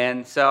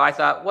 And so I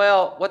thought,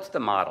 well, what's the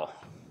model?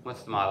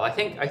 What's the model? I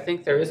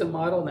think there is a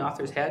model in the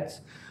author's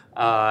heads,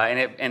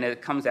 and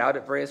it comes out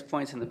at various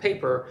points in the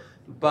paper,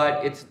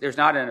 but there's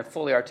not a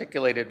fully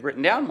articulated,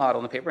 written down model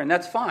in the paper, and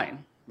that's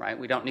fine, right?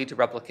 We don't need to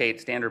replicate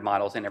standard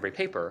models in every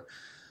paper.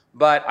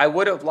 But I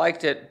would have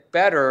liked it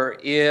better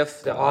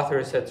if the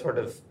authors had sort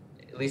of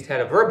at least had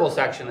a verbal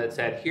section that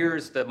said,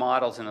 here's the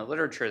models in the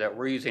literature that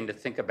we're using to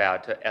think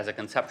about as a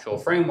conceptual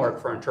framework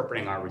for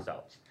interpreting our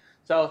results.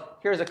 So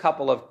here's a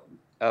couple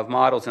of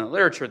models in the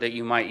literature that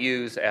you might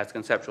use as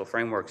conceptual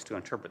frameworks to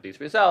interpret these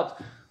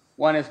results.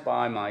 One is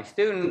by my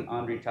student,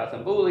 Andrei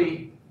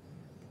Chasambouli,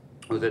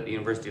 who's at the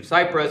University of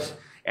Cyprus,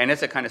 and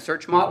it's a kind of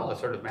search model, a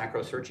sort of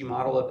macro searchy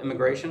model of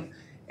immigration.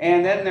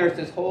 And then there's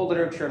this whole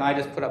literature, and I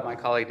just put up my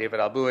colleague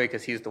David Alboui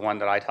because he's the one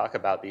that I talk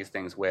about these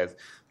things with.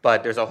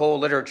 But there's a whole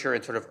literature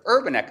in sort of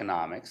urban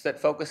economics that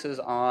focuses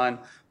on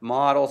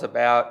models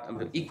about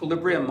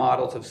equilibrium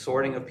models of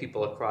sorting of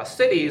people across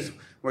cities,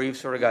 where you've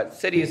sort of got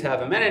cities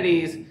have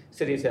amenities,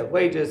 cities have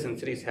wages, and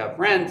cities have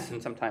rents,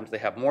 and sometimes they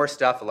have more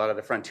stuff. A lot of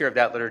the frontier of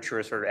that literature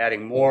is sort of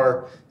adding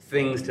more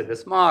things to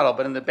this model.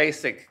 But in the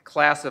basic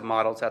class of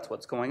models, that's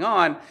what's going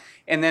on.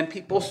 And then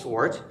people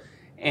sort.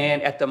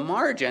 And at the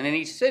margin, in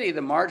each city,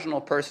 the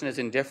marginal person is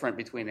indifferent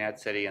between that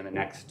city and the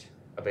next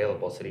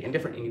available city,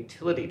 indifferent in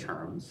utility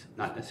terms,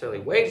 not necessarily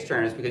wage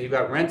terms, because you've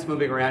got rents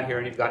moving around here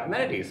and you've got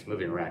amenities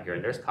moving around here,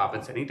 and there's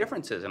compensating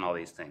differences in all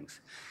these things.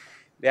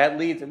 That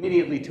leads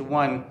immediately to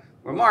one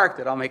remark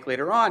that I'll make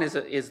later on, is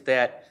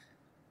that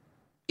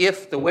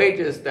if the wage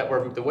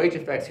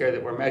effects here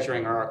that we're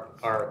measuring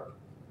are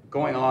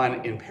going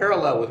on in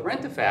parallel with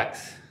rent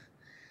effects,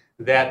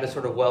 that the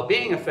sort of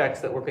well-being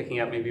effects that we're picking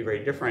up may be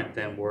very different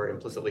than we're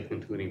implicitly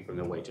concluding from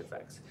the wage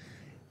effects.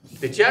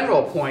 The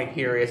general point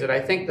here is that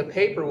I think the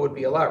paper would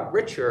be a lot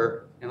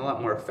richer and a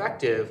lot more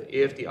effective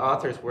if the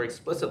authors were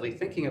explicitly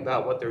thinking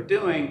about what they're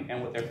doing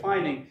and what they're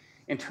finding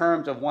in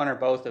terms of one or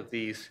both of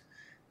these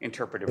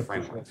interpretive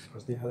frameworks.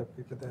 What's the other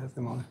paper that has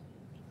them on?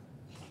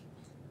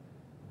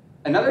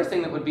 Another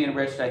thing that would be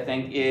enriched, I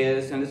think,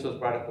 is, and this was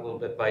brought up a little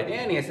bit by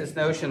Danny, is this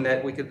notion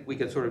that we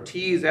could sort of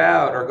tease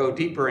out or go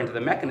deeper into the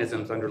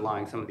mechanisms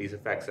underlying some of these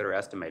effects that are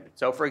estimated.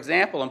 So, for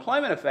example,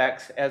 employment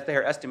effects, as they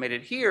are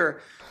estimated here,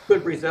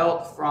 could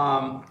result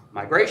from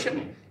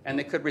migration, and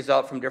they could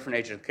result from different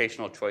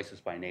educational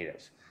choices by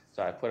natives.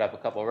 So I put up a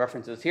couple of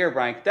references here.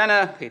 Brian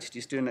Cadena, PhD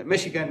student at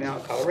Michigan, now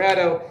at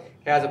Colorado,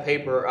 has a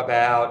paper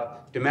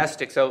about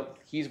domestic. So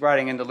he's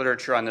writing into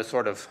literature on this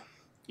sort of,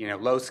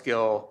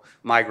 low-skill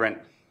migrant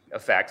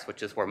effects,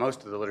 which is where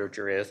most of the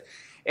literature is,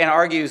 and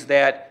argues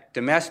that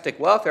domestic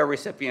welfare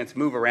recipients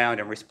move around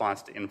in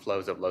response to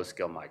inflows of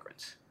low-skill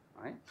migrants,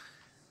 right?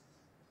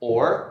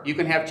 Or you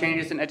can have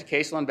changes in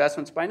educational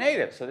investments by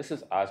natives. So this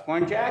is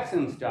Osborne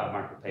Jackson's job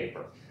market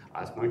paper.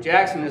 Osborne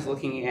Jackson is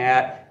looking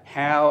at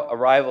how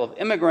arrival of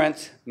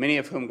immigrants, many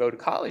of whom go to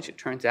college, it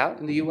turns out,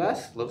 in the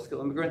U.S.,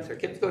 low-skill immigrants, their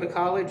kids go to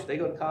college, they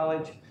go to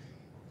college.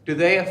 Do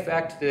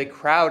they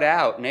crowd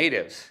out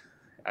natives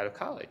out of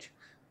college?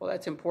 Well,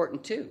 that's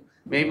important too.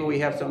 Maybe we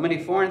have so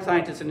many foreign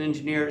scientists and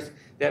engineers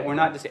that we're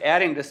not just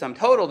adding to some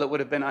total that would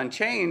have been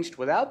unchanged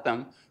without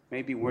them.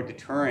 Maybe we're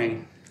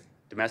deterring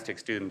domestic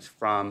students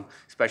from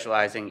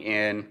specializing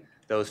in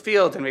those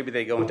fields, and maybe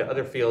they go into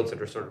other fields that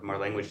are sort of more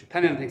language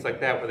dependent, things like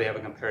that, where they have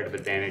a comparative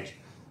advantage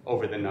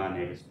over the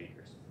non-native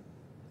speakers.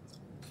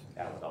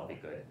 That would all be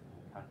good.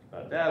 I talked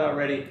about that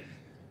already.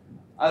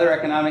 Other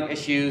economic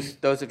issues,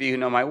 those of you who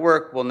know my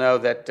work will know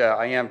that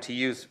I am, to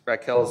use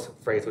Raquel's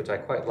phrase, which I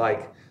quite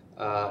like,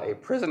 a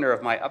prisoner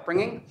of my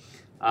upbringing,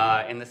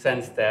 in the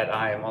sense that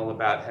I am all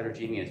about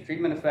heterogeneous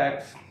treatment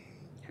effects,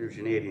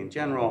 heterogeneity in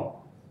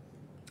general.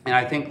 And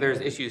I think there's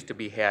issues to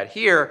be had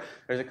here.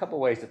 There's a couple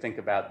ways to think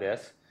about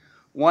this.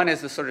 One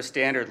is the sort of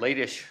standard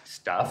late-ish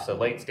stuff. So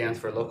late stands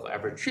for local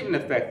average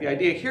treatment effect. The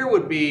idea here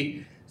would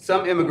be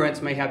some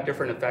immigrants may have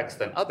different effects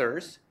than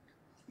others.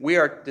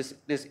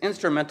 This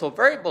instrumental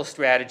variable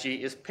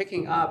strategy is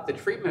picking up the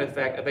treatment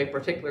effect of a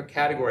particular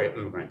category of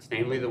immigrants,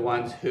 namely the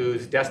ones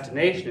whose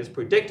destination is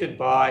predicted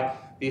by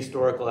the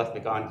historical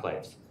ethnic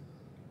enclaves.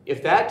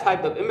 If that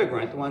type of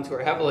immigrant, the ones who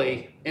are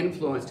heavily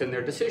influenced in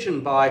their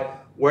decision by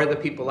where the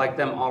people like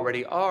them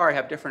already are,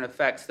 have different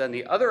effects than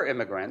the other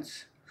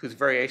immigrants, whose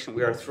variation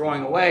we are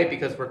throwing away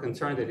because we're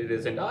concerned that it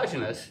is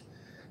endogenous,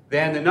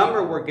 then the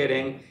number we're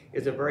getting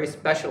is a very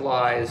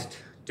specialized,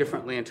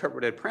 differently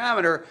interpreted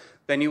parameter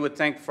than you would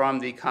think from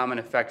the common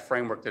effect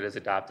framework that is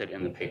adopted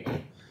in the paper.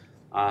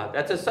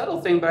 That's a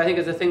subtle thing, but I think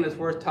it's a thing that's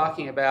worth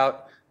talking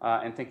about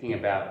and thinking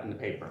about in the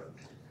paper.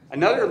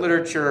 Another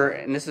literature,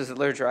 and this is a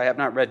literature I have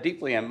not read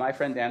deeply, and my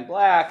friend Dan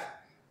Black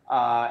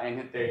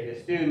and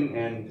his student,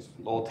 and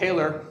Lowell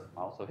Taylor,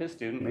 also his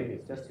student, maybe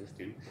it's just his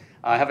student,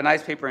 have a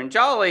nice paper in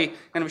Jolly,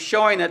 kind of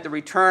showing that the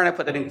return, I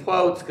put that in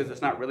quotes because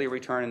it's not really a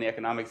return in the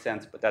economic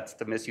sense, but that's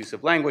the misuse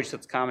of language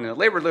that's common in the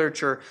labor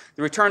literature.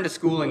 The return to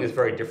schooling is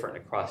very different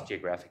across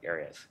geographic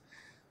areas.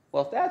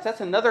 Well,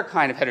 that's another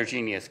kind of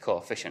heterogeneous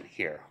coefficient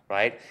here,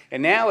 right?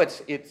 And now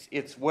it's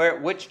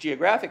which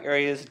geographic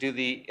areas do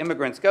the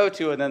immigrants go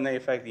to, and then they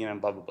affect,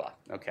 blah, blah, blah.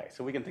 Okay,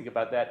 so we can think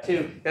about that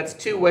too. That's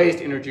two ways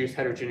to introduce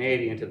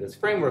heterogeneity into this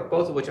framework,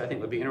 both of which I think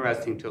would be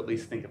interesting to at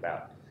least think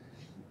about.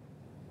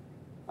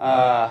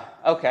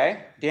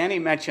 Okay, Danny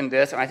mentioned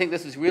this, and I think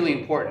this is really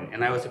important,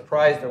 and I was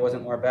surprised there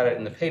wasn't more about it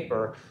in the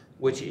paper,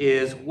 which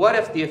is, what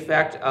if the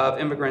effect of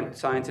immigrant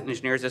science and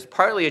engineers is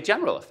partly a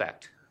general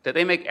effect? That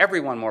they make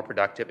everyone more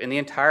productive in the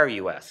entire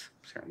U.S.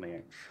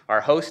 Certainly our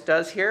host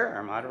does here,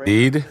 our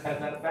moderator has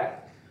that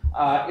effect.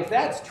 If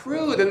that's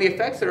true, then the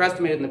effects that are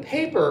estimated in the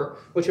paper,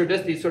 which are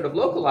just these sort of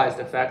localized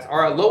effects,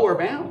 are a lower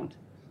bound,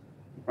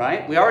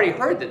 right? We already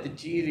heard that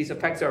these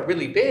effects are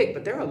really big,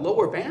 but they're a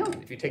lower bound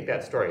if you take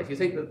that story. If you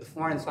think that the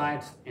foreign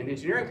science and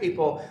engineering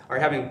people are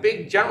having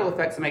big general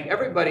effects that make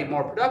everybody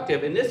more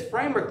productive, in this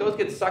framework, those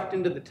get sucked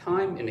into the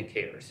time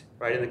indicators,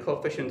 right, and the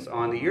coefficients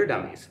on the year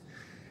dummies.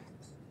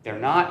 They're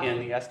not in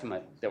the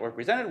estimate that we're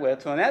presented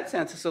with. So in that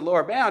sense, it's a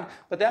lower bound.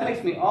 But that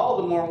makes me all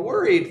the more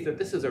worried that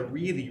this is a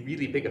really,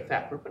 really big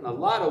effect. We're putting a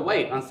lot of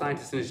weight on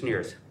scientists and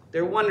engineers.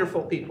 They're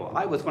wonderful people.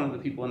 I was one of the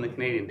people in the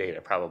Canadian data,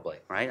 probably,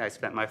 right? I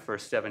spent my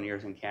first 7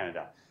 years in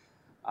Canada.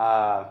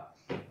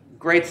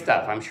 Great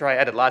stuff. I'm sure I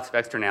added lots of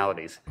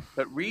externalities.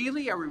 But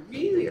really, are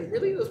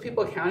those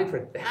people accounting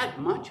for that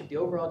much of the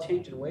overall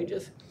change in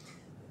wages?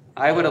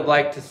 I would have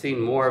liked to see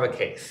more of a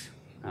case.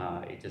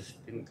 It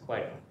just didn't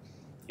quite.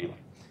 Anyway.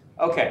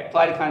 Okay,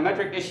 applied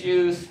econometric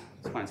issues.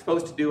 That's what I'm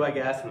supposed to do, I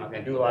guess. I'm not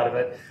going to do a lot of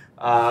it.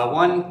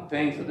 One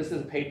thing, so this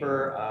is a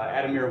paper,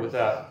 Adamir was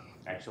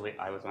actually,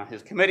 I was on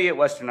his committee at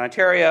Western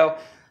Ontario.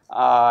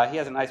 He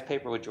has a nice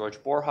paper with George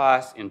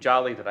Borjas in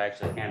Jolly that I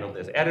actually handled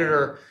as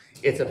editor.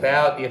 It's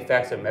about the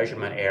effects of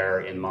measurement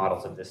error in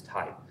models of this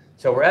type.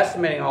 So we're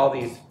estimating all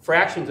these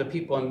fractions of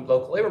people in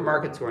local labor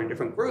markets who are in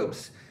different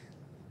groups.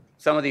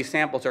 Some of these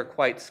samples are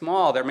quite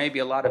small. There may be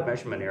a lot of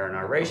measurement error in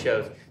our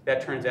ratios.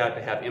 That turns out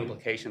to have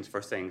implications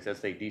for things, as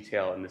they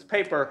detail in this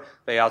paper.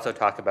 They also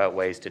talk about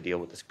ways to deal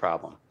with this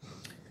problem.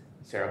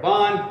 Sarah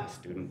Bond,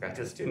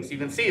 practice students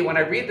even see. When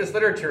I read this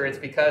literature, it's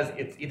because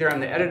it's either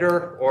I'm the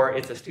editor or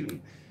it's a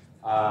student.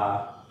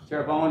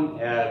 Sarah Bond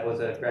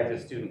was a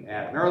graduate student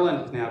at Maryland,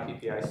 who's now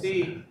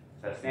PPIC.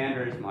 Seth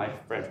Sanders, my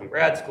friend from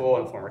grad school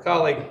and former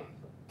colleague,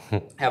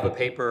 have a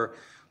paper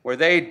where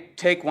they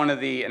take one of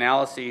the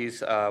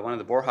analyses, one of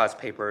the Borjas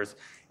papers,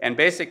 and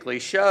basically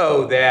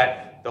show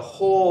that the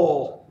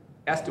whole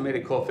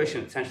estimated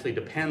coefficient essentially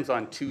depends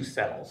on two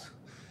cells.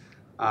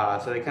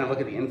 So they kind of look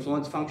at the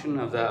influence function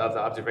of the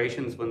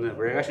observations when the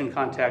regression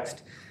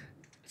context.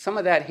 Some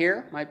of that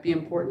here might be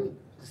important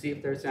to see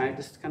if there's, I'm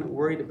just kind of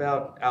worried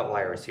about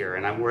outliers here,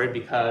 and I'm worried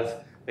because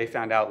they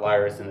found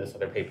outliers in this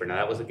other paper. Now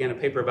that was, again, a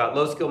paper about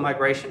low-skill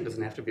migration.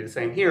 Doesn't have to be the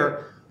same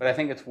here, but I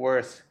think it's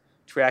worth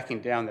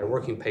tracking down their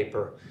working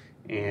paper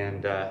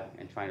and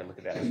trying to look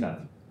at that stuff.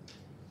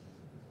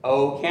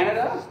 Oh,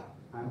 Canada.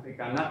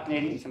 I'm not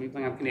Canadian. Some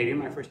people think I'm Canadian.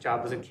 My first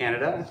job was in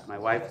Canada. My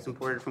wife is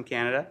imported from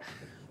Canada.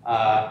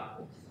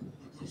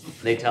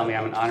 They tell me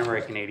I'm an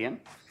honorary Canadian.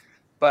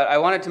 But I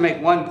wanted to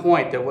make one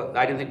point that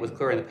I didn't think was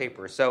clear in the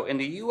paper. So in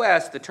the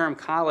US, the term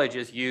college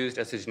is used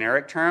as a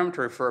generic term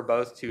to refer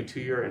both to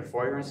two-year and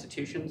four-year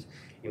institutions.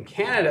 In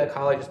Canada,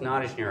 college is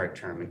not a generic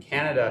term. In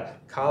Canada,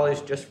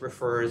 college just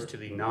refers to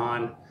the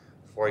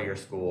non-four-year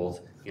schools.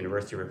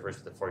 University refers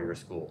to the four-year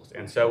schools.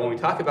 And so when we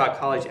talk about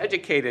college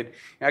educated,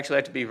 you actually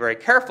have to be very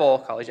careful.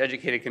 College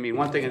educated can mean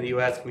one thing in the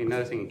US, can mean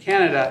another thing in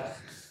Canada.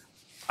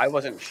 I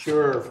wasn't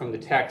sure from the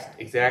text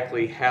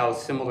exactly how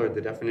similar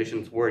the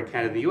definitions were in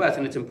Canada and the US,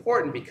 and it's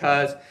important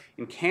because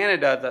in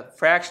Canada, the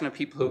fraction of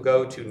people who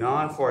go to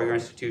non-four-year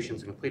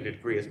institutions and complete a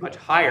degree is much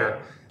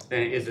higher than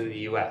it is in the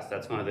US.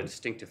 That's one of the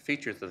distinctive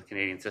features of the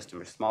Canadian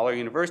system. A smaller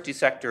university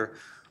sector,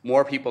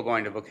 more people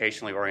going to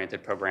vocationally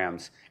oriented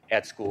programs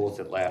at schools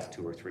that last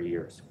 2 or 3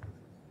 years.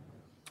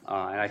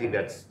 And I think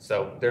that's,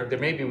 so there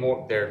may be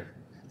more,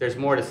 there's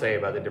more to say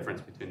about the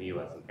difference between the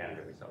US and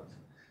Canada results.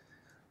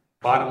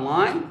 Bottom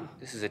line,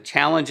 this is a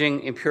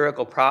challenging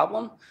empirical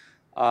problem.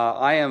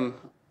 I am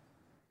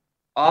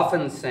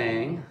often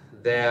saying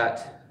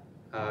that,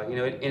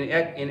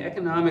 in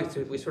economics,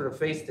 we sort of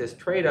face this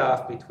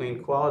trade-off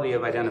between quality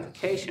of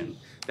identification,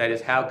 that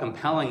is, how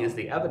compelling is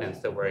the evidence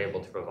that we're able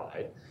to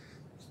provide.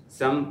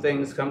 Some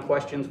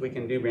questions we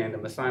can do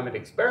random assignment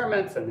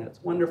experiments, and that's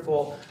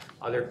wonderful.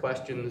 Other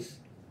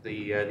questions,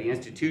 the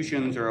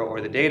institutions or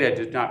the data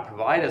does not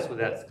provide us with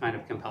that kind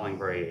of compelling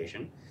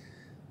variation.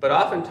 But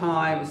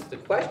oftentimes, the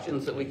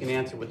questions that we can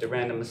answer with the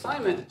random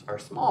assignment are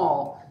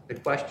small. The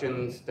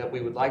questions that we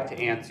would like to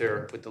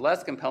answer with the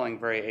less compelling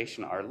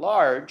variation are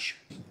large.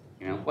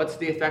 What's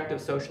the effect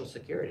of Social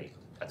Security?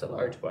 That's a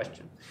large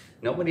question.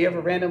 Nobody ever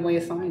randomly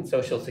assigned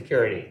Social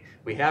Security.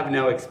 We have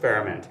no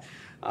experiment.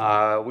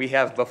 We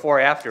have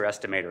before-after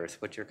estimators,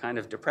 which are kind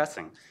of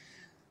depressing.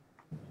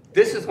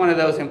 This is one of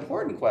those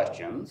important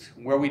questions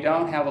where we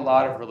don't have a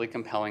lot of really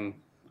compelling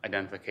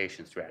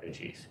identification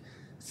strategies.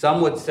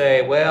 Some would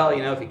say, well,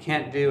 if you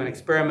can't do an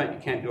experiment, you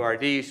can't do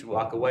RD, you should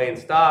walk away and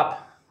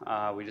stop.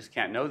 We just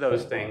can't know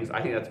those things.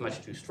 I think that's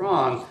much too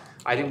strong.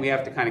 I think we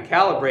have to kind of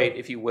calibrate,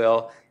 if you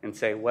will, and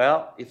say,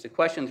 well, if the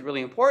question's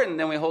really important,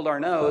 then we hold our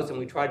nose and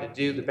we try to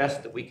do the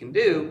best that we can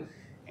do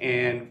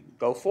and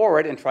go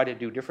forward and try to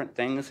do different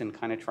things and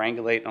kind of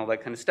triangulate and all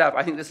that kind of stuff.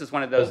 I think this is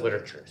one of those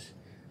literatures.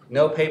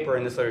 No paper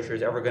in this literature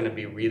is ever going to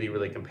be really,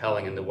 really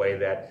compelling in the way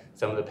that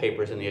some of the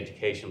papers in the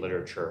education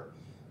literature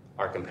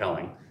are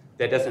compelling.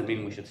 That doesn't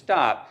mean we should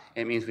stop.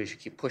 It means we should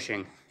keep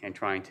pushing and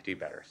trying to do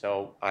better.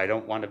 So I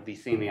don't want to be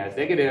seen as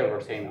negative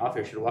or saying the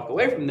author should walk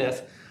away from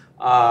this.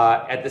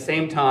 At the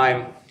same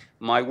time,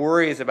 my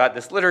worries about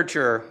this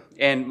literature,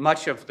 and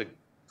much of the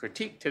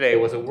critique today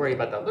was a worry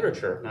about that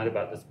literature, not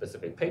about the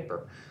specific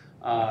paper.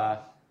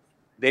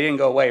 They didn't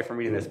go away from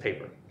reading this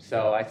paper.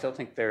 So I still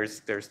think there's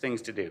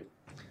things to do.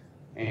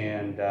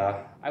 And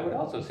I would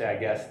also say, I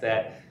guess,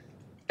 that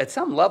at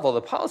some level,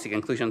 the policy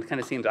conclusion kind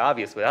of seems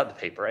obvious without the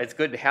paper. It's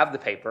good to have the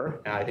paper,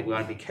 and I think we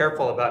want to be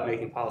careful about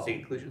making policy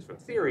conclusions from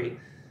theory.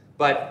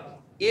 But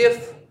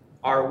if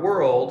our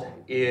world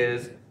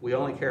is we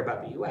only care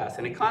about the US,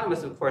 and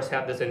economists, of course,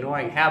 have this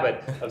annoying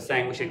habit of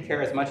saying we should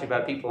care as much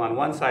about people on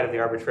one side of the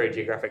arbitrary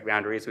geographic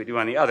boundary as we do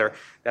on the other.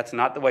 That's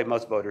not the way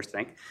most voters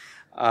think,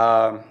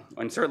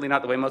 and certainly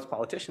not the way most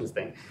politicians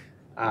think.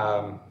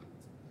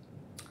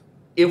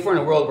 If we're in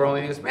a world where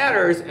only this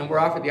matters and we're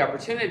offered the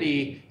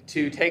opportunity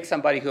to take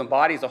somebody who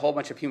embodies a whole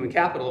bunch of human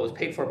capital that was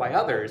paid for by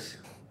others,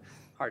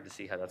 hard to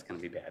see how that's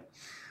going to be bad.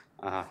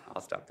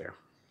 I'll stop there.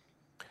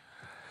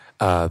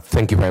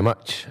 Thank you very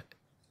much.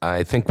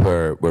 I think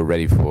we're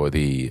ready for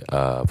the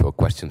for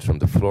questions from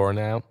the floor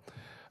now.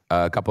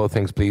 A couple of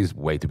things, please.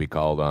 Wait to be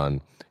called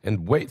on,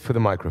 and wait for the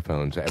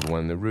microphone so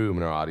everyone in the room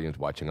and our audience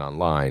watching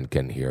online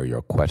can hear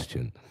your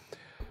question.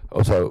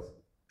 Also,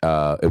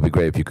 it would be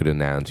great if you could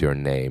announce your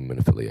name and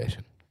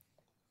affiliation.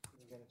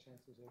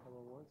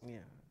 Yeah.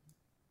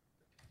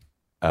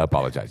 I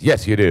apologize.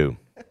 Yes, you do.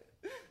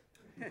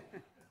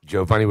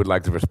 Giovanni would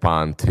like to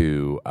respond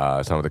to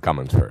some of the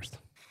comments first.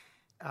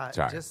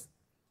 Sorry.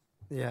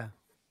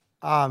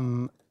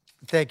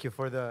 Thank you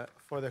for the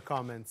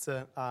comments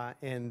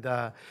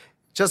and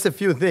just a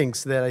few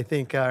things that I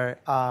think are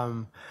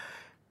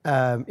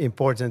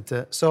important.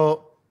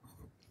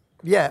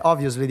 Yeah,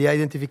 obviously the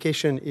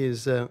identification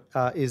is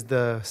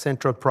the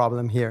central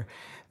problem here,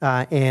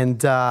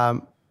 and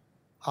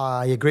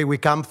I agree. We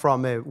come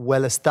from a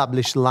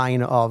well-established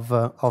line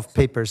of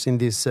papers in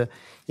this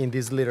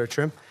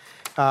literature.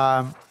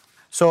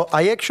 So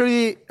I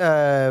actually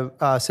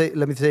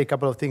let me say a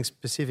couple of things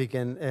specific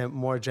and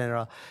more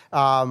general.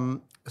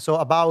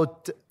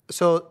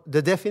 So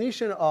the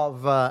definition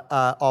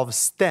of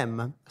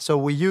STEM, so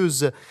we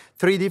use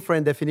 3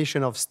 different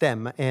definitions of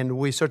STEM, and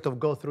we sort of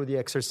go through the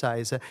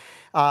exercise.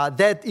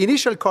 That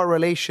initial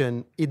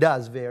correlation, it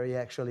does vary,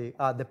 actually,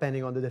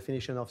 depending on the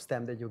definition of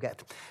STEM that you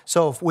get.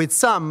 So with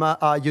some,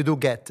 you do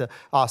get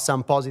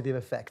some positive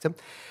effect.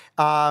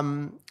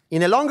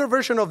 In a longer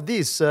version of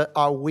this,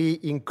 we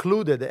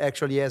included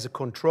actually as a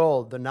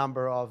control the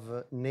number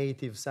of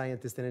native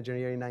scientists and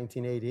engineers in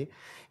 1980.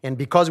 And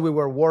because we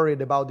were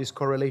worried about this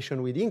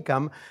correlation with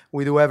income,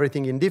 we do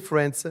everything in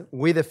difference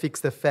with a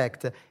fixed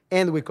effect,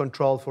 and we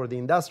control for the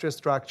industrial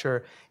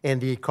structure and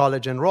the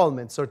college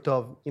enrollment. Sort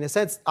of, in a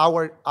sense,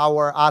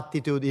 our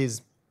attitude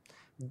is,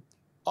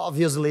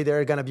 obviously, there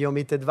are going to be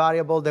omitted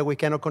variables that we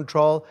cannot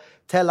control.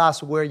 Tell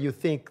us where you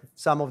think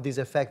some of these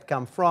effects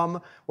come from.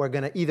 We're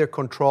going to either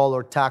control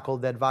or tackle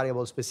that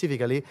variable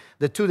specifically.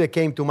 The 2 that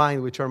came to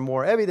mind, which are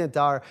more evident,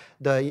 are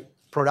the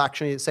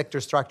production sector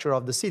structure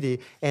of the city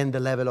and the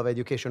level of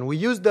education. We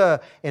use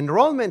the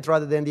enrollment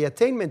rather than the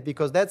attainment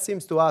because that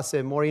seems to us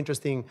a more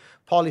interesting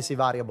policy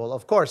variable.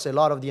 Of course, a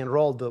lot of the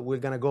enrolled we're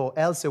going to go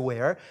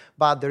elsewhere,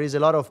 but there is a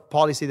lot of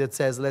policy that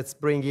says let's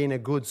bring in a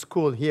good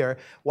school here,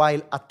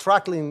 while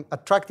attracting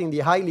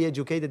the highly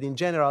educated in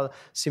general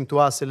seem to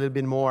us a little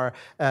bit more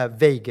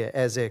vague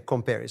as a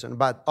comparison.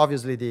 But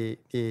obviously the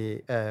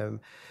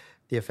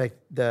effect,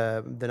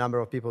 the number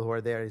of people who are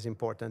there is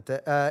important.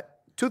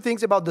 2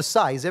 things about the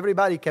size.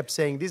 Everybody kept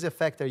saying these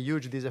effects are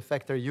huge, these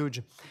effects are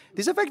huge.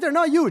 These effects are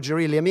not huge,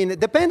 really. I mean, it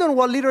depends on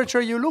what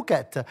literature you look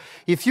at.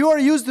 If you are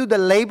used to the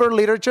labor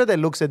literature that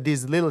looks at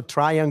this little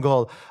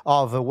triangle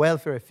of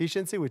welfare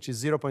efficiency, which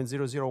is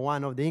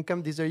 0.001 of the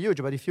income, these are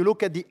huge. But if you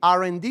look at the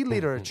R&D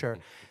literature,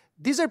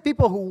 these are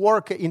people who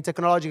work in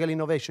technological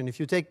innovation. If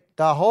you take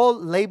the whole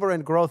labor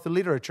and growth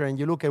literature and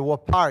you look at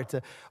what part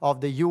of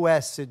the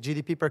US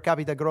GDP per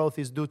capita growth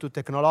is due to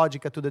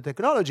the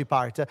technology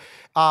part,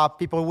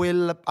 people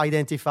will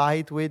identify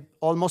it with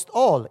almost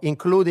all,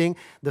 including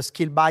the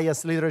skill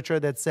bias literature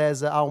that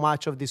says how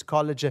much of this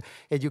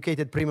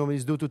college-educated premium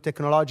is due to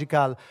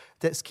technological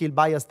skill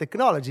bias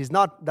technologies.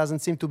 Doesn't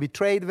seem to be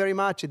trade very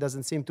much. It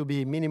doesn't seem to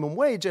be minimum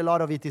wage. A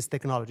lot of it is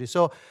technology.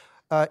 So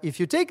if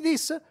you take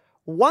this,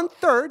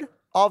 1/3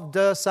 of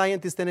the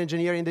scientists and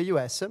engineers in the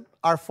US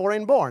are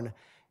foreign-born.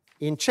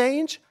 In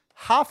change,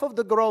 half of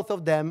the growth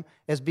of them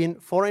has been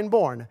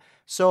foreign-born.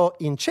 So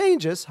in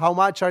changes, how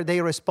much are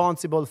they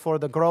responsible for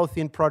the growth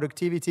in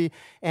productivity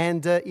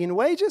and in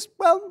wages?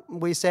 Well,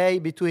 we say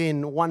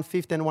between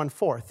 1/5 and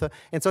 1/4.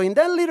 And so in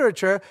that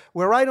literature,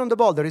 we're right on the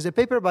ball. There is a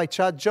paper by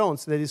Chad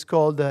Jones that is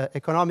called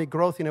Economic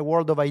Growth in a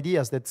World of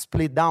Ideas that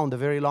split down the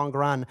very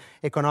long-run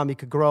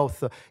economic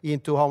growth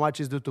into how much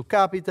is due to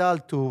capital,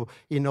 to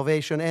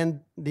innovation.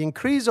 And the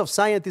increase of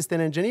scientists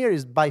and engineers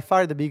is by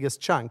far the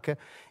biggest chunk,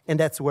 and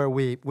that's where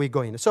we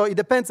go in. So it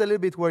depends a little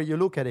bit where you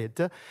look at it.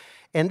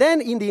 And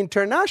then in the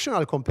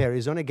international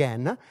comparison,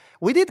 again,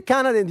 we did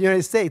Canada and the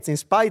United States in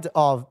spite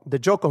of the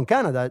joke on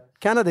Canada.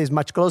 Canada is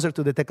much closer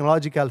to the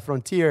technological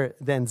frontier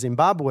than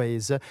Zimbabwe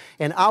is.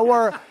 And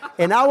our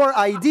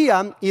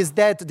idea is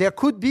that there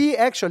could be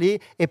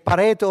actually a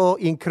Pareto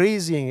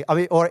increasing,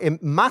 or a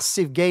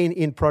massive gain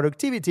in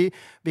productivity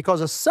because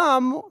of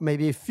some,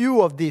 maybe a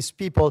few of these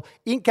people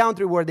in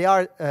countries where they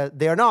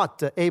are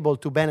not able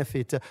to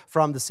benefit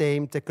from the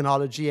same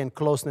technology and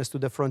closeness to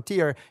the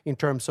frontier in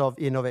terms of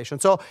innovation.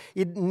 So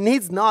it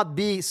needs not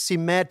be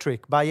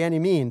symmetric by any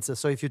means.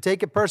 So if you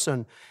take a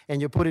person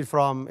and you put it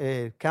from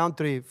a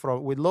country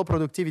with low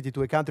productivity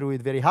to a country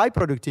with very high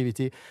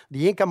productivity,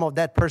 the income of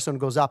that person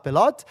goes up a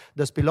lot,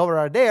 the spillover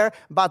are there,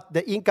 but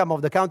the income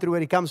of the country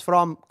where it comes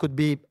from could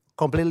be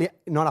completely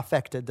not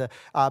affected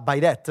by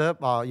that,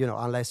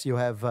 unless you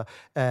have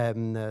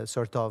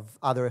sort of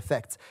other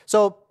effects.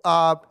 So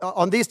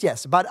on this,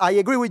 yes, but I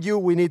agree with you,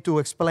 we need to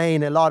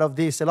explain a lot of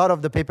this. A lot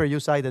of the paper you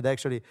cited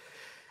actually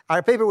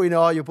our paper, we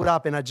know you put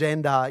up an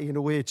agenda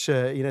in which,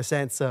 in a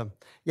sense,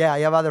 I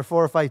have other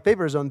 4 or 5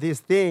 papers on this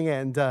thing,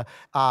 and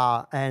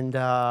I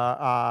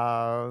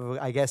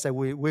guess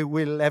we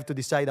will have to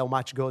decide how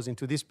much goes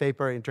into this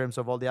paper in terms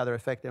of all the other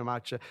effects, and how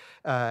much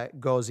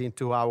goes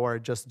into our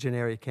just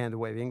generic hand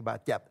waving.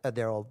 But yeah,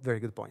 they're all very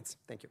good points.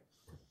 Thank you.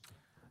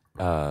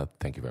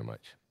 Thank you very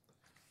much.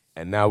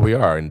 And now we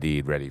are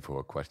indeed ready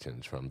for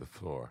questions from the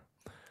floor.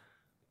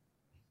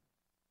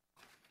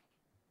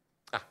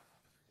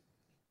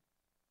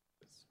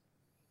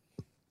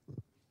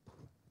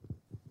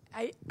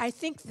 I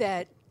think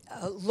that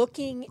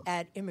looking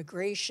at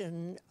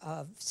immigration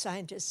of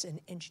scientists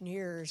and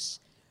engineers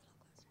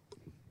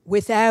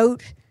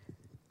without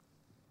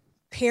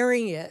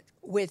pairing it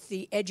with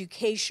the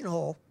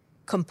educational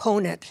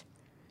component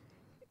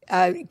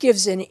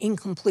gives an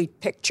incomplete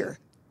picture,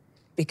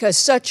 because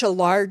such a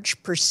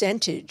large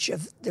percentage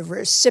of the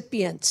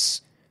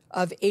recipients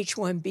of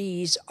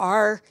H-1Bs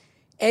are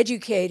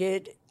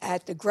educated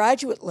at the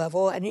graduate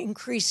level and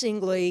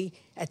increasingly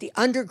at the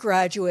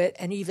undergraduate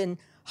and even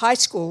high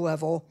school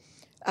level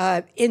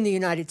in the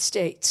United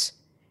States.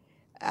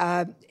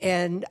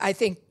 And I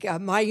think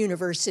my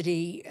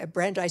university,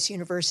 Brandeis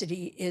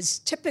University, is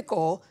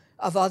typical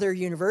of other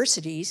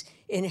universities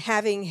in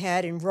having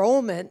had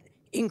enrollment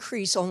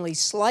increase only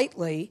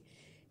slightly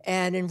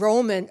and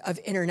enrollment of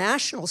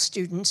international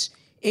students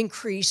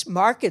increase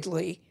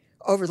markedly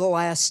over the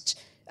last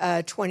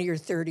 20 or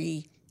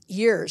 30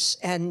 years,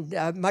 and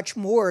much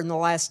more in the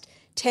last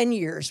 10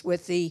 years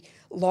with the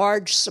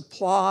large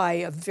supply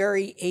of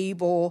very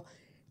able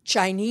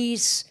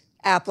Chinese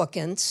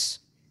applicants.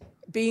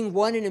 Being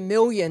 1 in a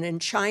million in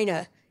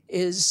China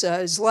is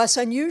less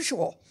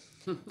unusual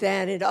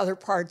than in other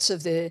parts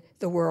of the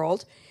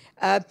world.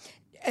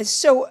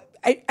 So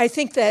I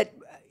think that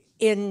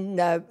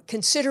in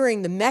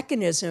considering the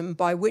mechanism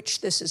by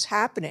which this is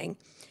happening,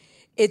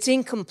 it's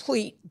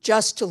incomplete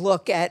just to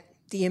look at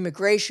the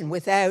immigration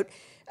without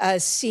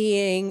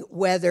seeing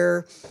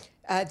whether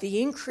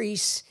the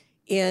increase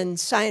in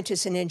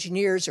scientists and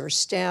engineers, or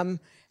STEM,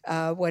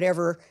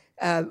 whatever,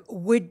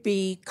 would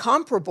be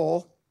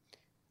comparable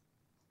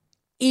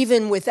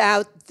even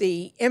without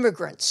the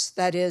immigrants.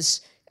 That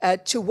is,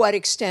 to what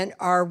extent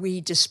are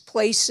we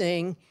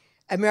displacing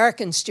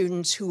American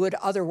students who would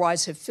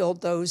otherwise have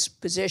filled those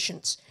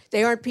positions?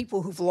 They aren't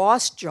people who've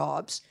lost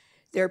jobs.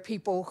 They're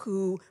people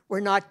who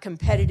were not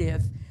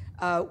competitive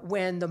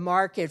when the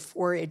market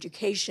for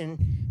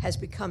education has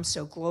become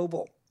so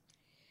global.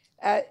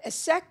 A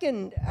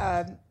second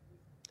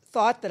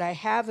thought that I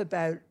have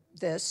about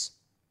this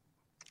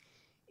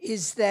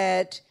is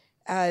that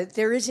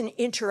there is an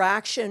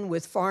interaction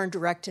with foreign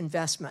direct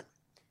investment.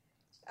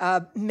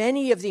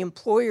 Many of the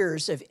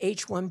employers of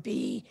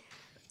H-1B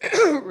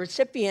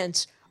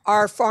recipients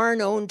are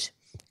foreign-owned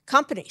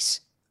companies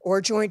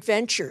or joint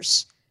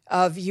ventures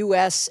of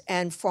U.S.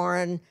 and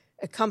foreign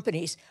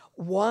companies.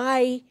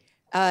 Why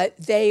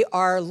they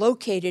are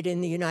located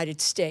in the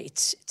United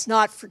States. It's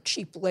not for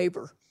cheap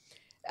labor,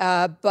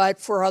 but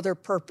for other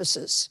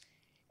purposes.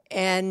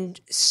 And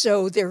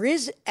so there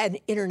is an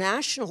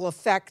international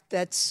effect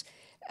that's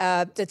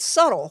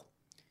subtle,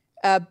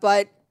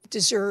 but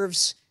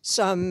deserves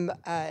some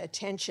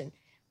attention.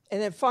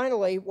 And then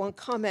finally, one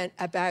comment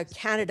about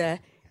Canada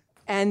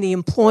and the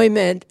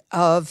employment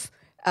of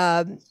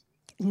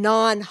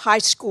non-high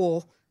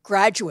school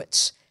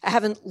graduates. I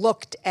haven't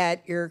looked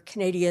at your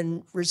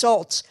Canadian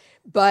results,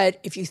 but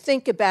if you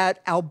think about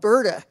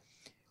Alberta,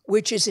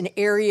 which is an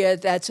area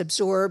that's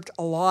absorbed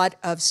a lot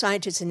of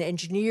scientists and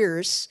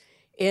engineers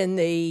in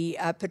the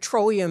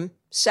petroleum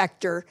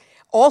sector,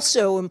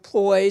 also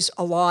employs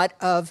a lot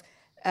of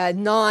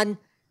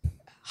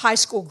non-high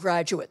school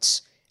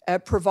graduates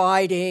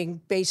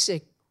providing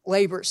basic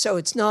labor. So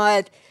it's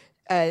not,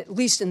 at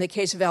least in the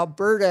case of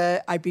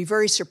Alberta, I'd be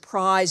very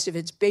surprised if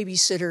it's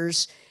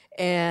babysitters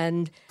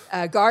and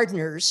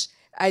gardeners.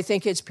 I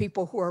think it's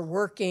people who are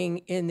working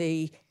in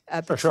the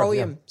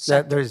petroleum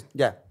sector.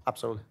 Yeah,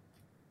 absolutely.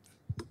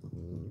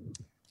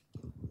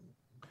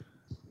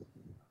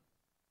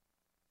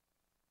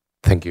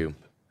 Thank you.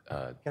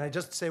 Can I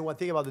just say one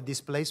thing about the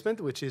displacement,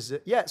 which is,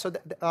 so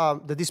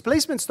the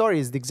displacement story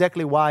is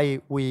exactly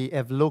why we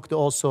have looked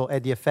also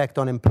at the effect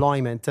on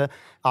employment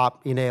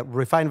in a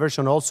refined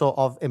version also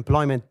of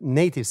employment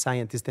native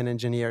scientists and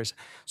engineers.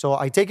 So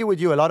I take it with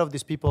you, a lot of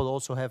these people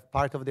also have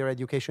part of their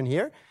education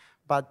here,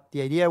 but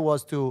the idea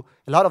was a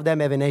lot of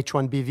them have an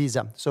H-1B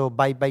visa. So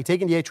by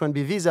taking the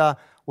H-1B visa,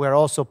 we're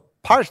also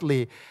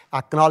partly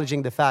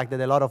acknowledging the fact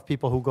that a lot of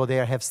people who go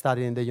there have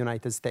studied in the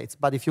United States.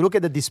 But if you look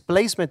at the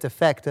displacement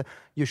effect,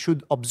 you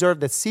should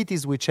observe that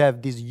cities which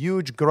have this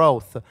huge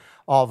growth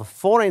of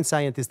foreign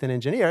scientists and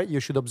engineers, you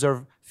should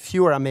observe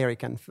fewer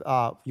American,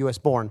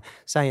 US-born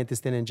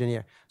scientists and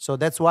engineers. So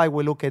that's why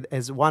we look at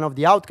as one of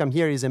the outcome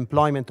here is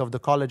employment of the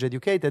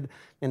college-educated,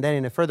 and then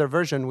in a further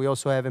version, we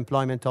also have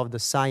employment of the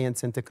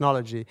science and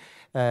technology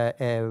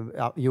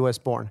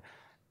US-born.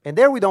 And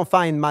there we don't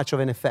find much of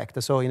an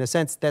effect. So in a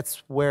sense,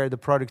 that's where the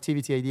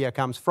productivity idea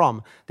comes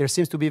from. There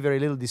seems to be very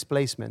little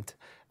displacement,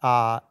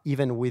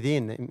 even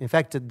within. In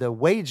fact,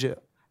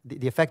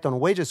 the effect on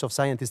wages of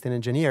scientists and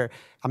engineers,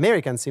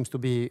 Americans seems to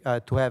be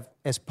to have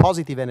as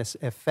positive an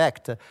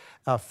effect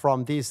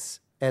from this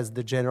as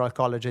the general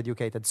college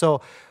educated.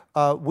 So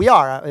we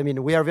are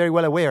very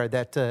well aware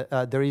that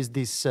there is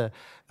this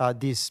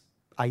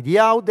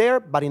idea out there,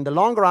 but in the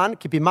long run,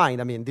 keep in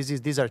mind,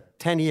 these are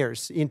 10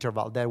 years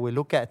interval that we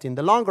look at. In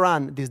the long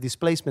run, this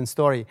displacement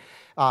story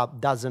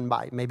doesn't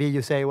buy. Maybe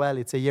you say, well,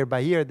 it's a year by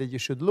year that you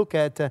should look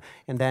at,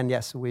 and then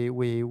yes,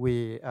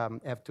 we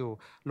have to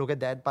look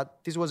at that. But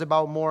this was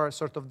about more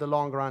sort of the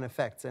long run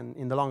effects, and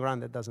in the long run,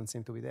 that doesn't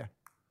seem to be there.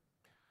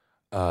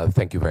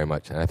 Thank you very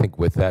much. And I think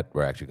with that,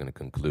 we're actually going to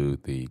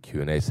conclude the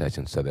Q&A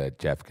session so that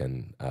Jeff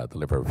can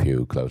deliver a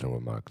few closing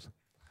remarks.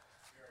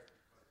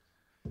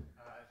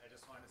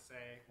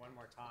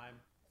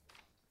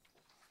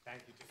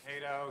 Thank you to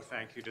Cato.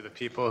 Thank you to the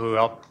people who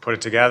helped put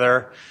it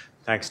together.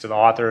 Thanks to the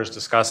authors,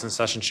 discussants,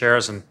 session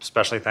chairs, and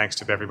especially thanks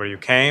to everybody who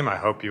came. I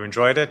hope you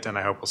enjoyed it, and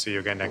I hope we'll see you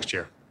again next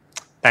year.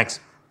 Thanks.